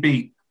 Can he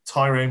beat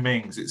Tyrone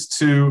Mings? It's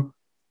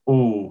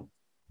 2-2.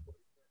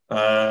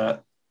 And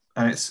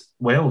it's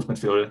Wales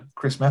midfielder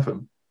Chris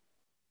Mepham.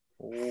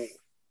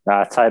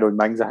 Tyrone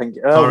Mings, I think.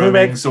 Who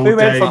went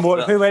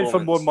for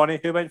more money?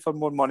 Who went for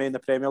more money in the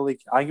Premier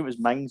League? I think it was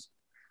Mings.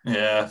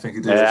 Yeah, I think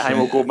it did. I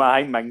think we'll go.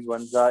 I think Mings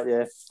wins that.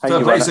 Yeah.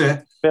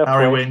 So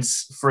Harry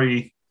wins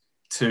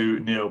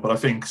 3-2-0. But I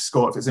think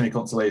Scott, if it's any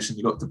consolation,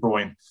 you got De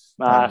Bruyne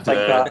and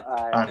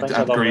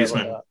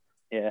Griezmann.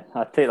 Yeah,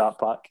 I'd take that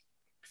pack.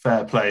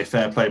 Fair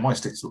play. My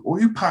sticks. Oh,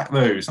 you packed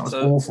those. That was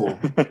awful.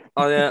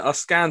 I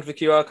scanned the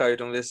QR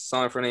code on this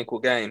sign for an equal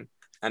game,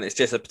 and it's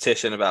just a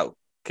petition about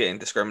getting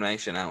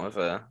discrimination out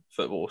of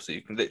football. So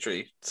you can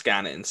literally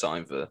scan it and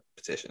sign the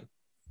petition.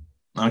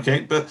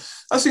 Okay, but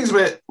that seems a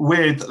bit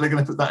weird that they're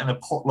going to put that in a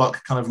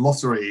potluck kind of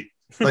lottery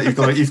Like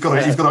you've got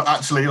to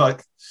actually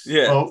like.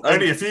 Yeah. Well,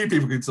 only a few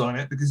people can sign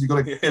it because you've got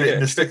to get it in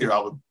the sticker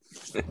album.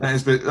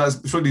 That's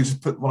surely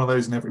just put one of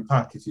those in every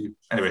pack.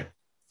 Anyway,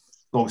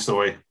 long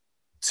story.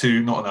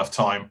 Not enough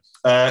time.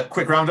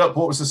 Quick roundup.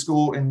 What was the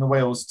score in the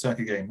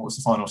Wales-Turkey game? What was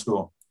the final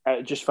score?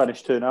 It just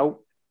finished 2-0.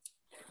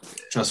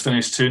 Just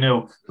finished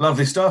 2-0.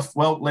 Lovely stuff.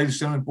 Well, ladies and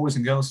gentlemen, boys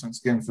and girls, thanks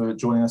again for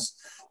joining us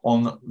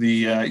on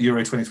the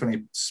Euro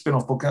 2020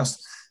 spin-off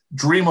podcast.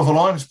 Dream of a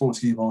Line is brought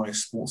to you by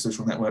Sports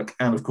Social Network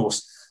and, of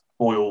course,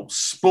 Boyle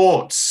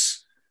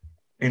Sports.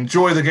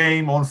 Enjoy the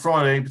game on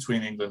Friday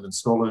between England and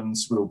Scotland.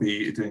 We'll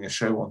be doing a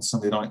show on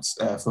Sunday night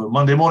for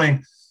Monday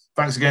morning.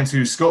 Thanks again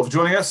to Scott for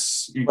joining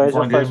us. Thanks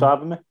for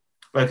having me.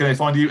 Where can they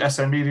find you?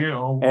 SM Media?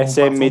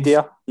 SM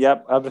Media,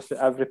 yep.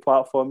 Every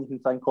platform you can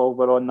think of,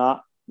 we're on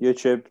that.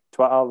 YouTube,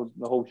 Twitter,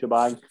 the whole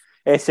shebang.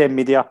 SM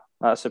Media,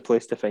 that's the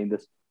place to find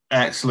us.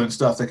 Excellent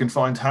stuff. They can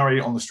find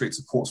Harry on the streets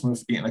of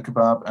Portsmouth eating a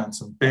kebab and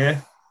some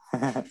beer.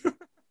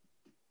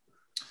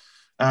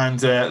 And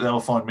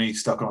they'll find me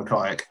stuck on a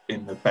kayak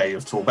in the Bay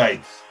of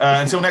Torbay.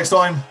 Until next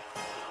time,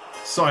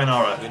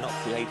 sayonara. We're not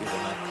creative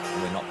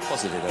enough. We're not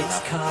positive enough.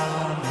 It's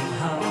coming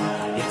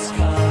home. It's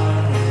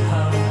coming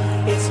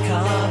home. It's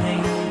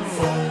coming.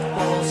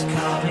 Football's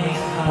coming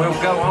home.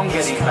 We'll go on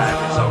getting back.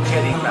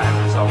 Getting back.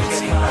 It's coming.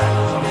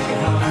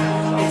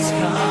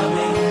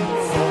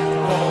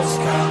 Football's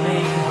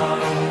coming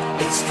home.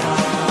 It's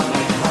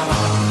coming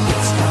home.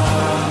 It's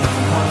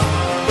coming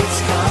home. It's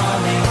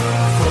coming.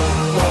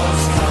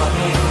 Football's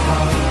coming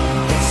home.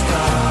 It's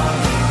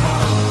coming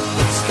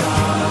home. It's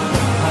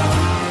coming home.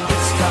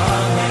 It's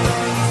coming.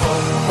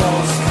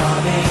 Football's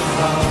coming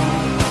home.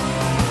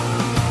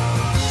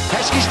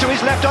 Heskey's to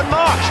his left on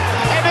March.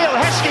 Emil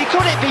Heskey,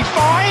 could it be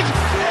 5?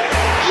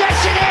 Yes,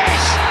 it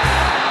is!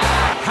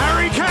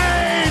 Harry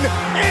Kane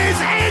is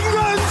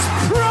England's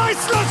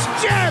priceless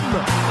gem!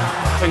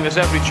 I think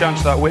there's every chance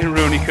that Wayne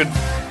Rooney could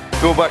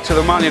go back to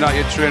the Man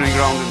United training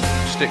ground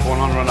and stick one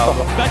on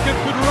Ronaldo. Beckham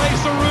could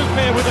raise the roof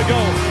here with a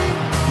goal.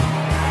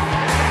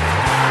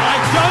 I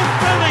don't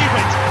believe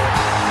it!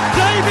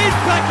 David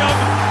Beckham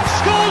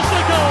scores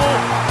the goal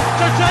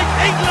to take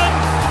England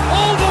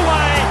all the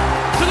way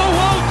to the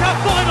World Cup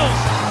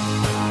finals.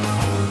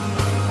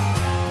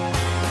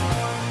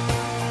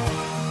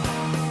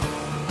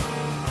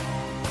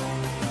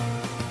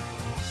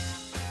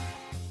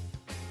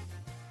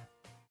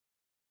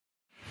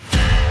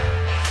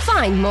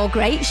 Find more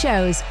great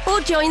shows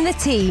or join the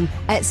team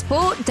at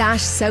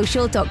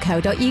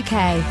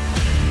sport-social.co.uk.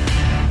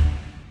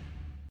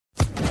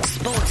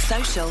 Sports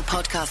Social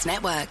Podcast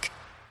Network.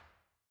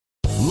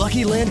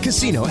 Lucky Land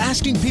Casino,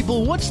 asking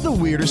people, what's the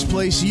weirdest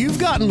place you've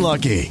gotten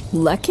lucky?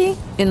 Lucky?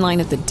 In line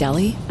at the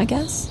deli, I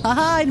guess?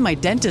 Aha, in my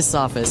dentist's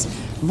office.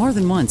 More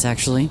than once,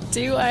 actually.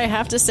 Do I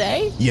have to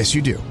say? Yes,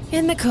 you do.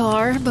 In the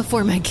car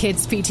before my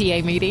kids'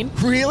 PTA meeting.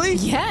 Really?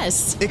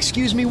 Yes.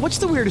 Excuse me, what's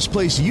the weirdest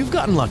place you've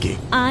gotten lucky?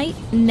 I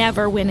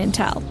never win and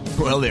tell.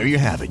 Well, there you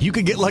have it. You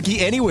can get lucky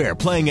anywhere,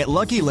 playing at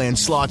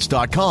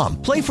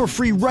LuckyLandSlots.com. Play for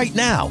free right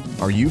now.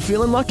 Are you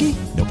feeling lucky?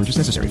 No purchase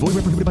necessary. Void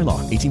where prohibited by law.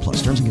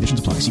 18+. Terms and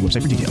conditions apply. See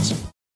website for details.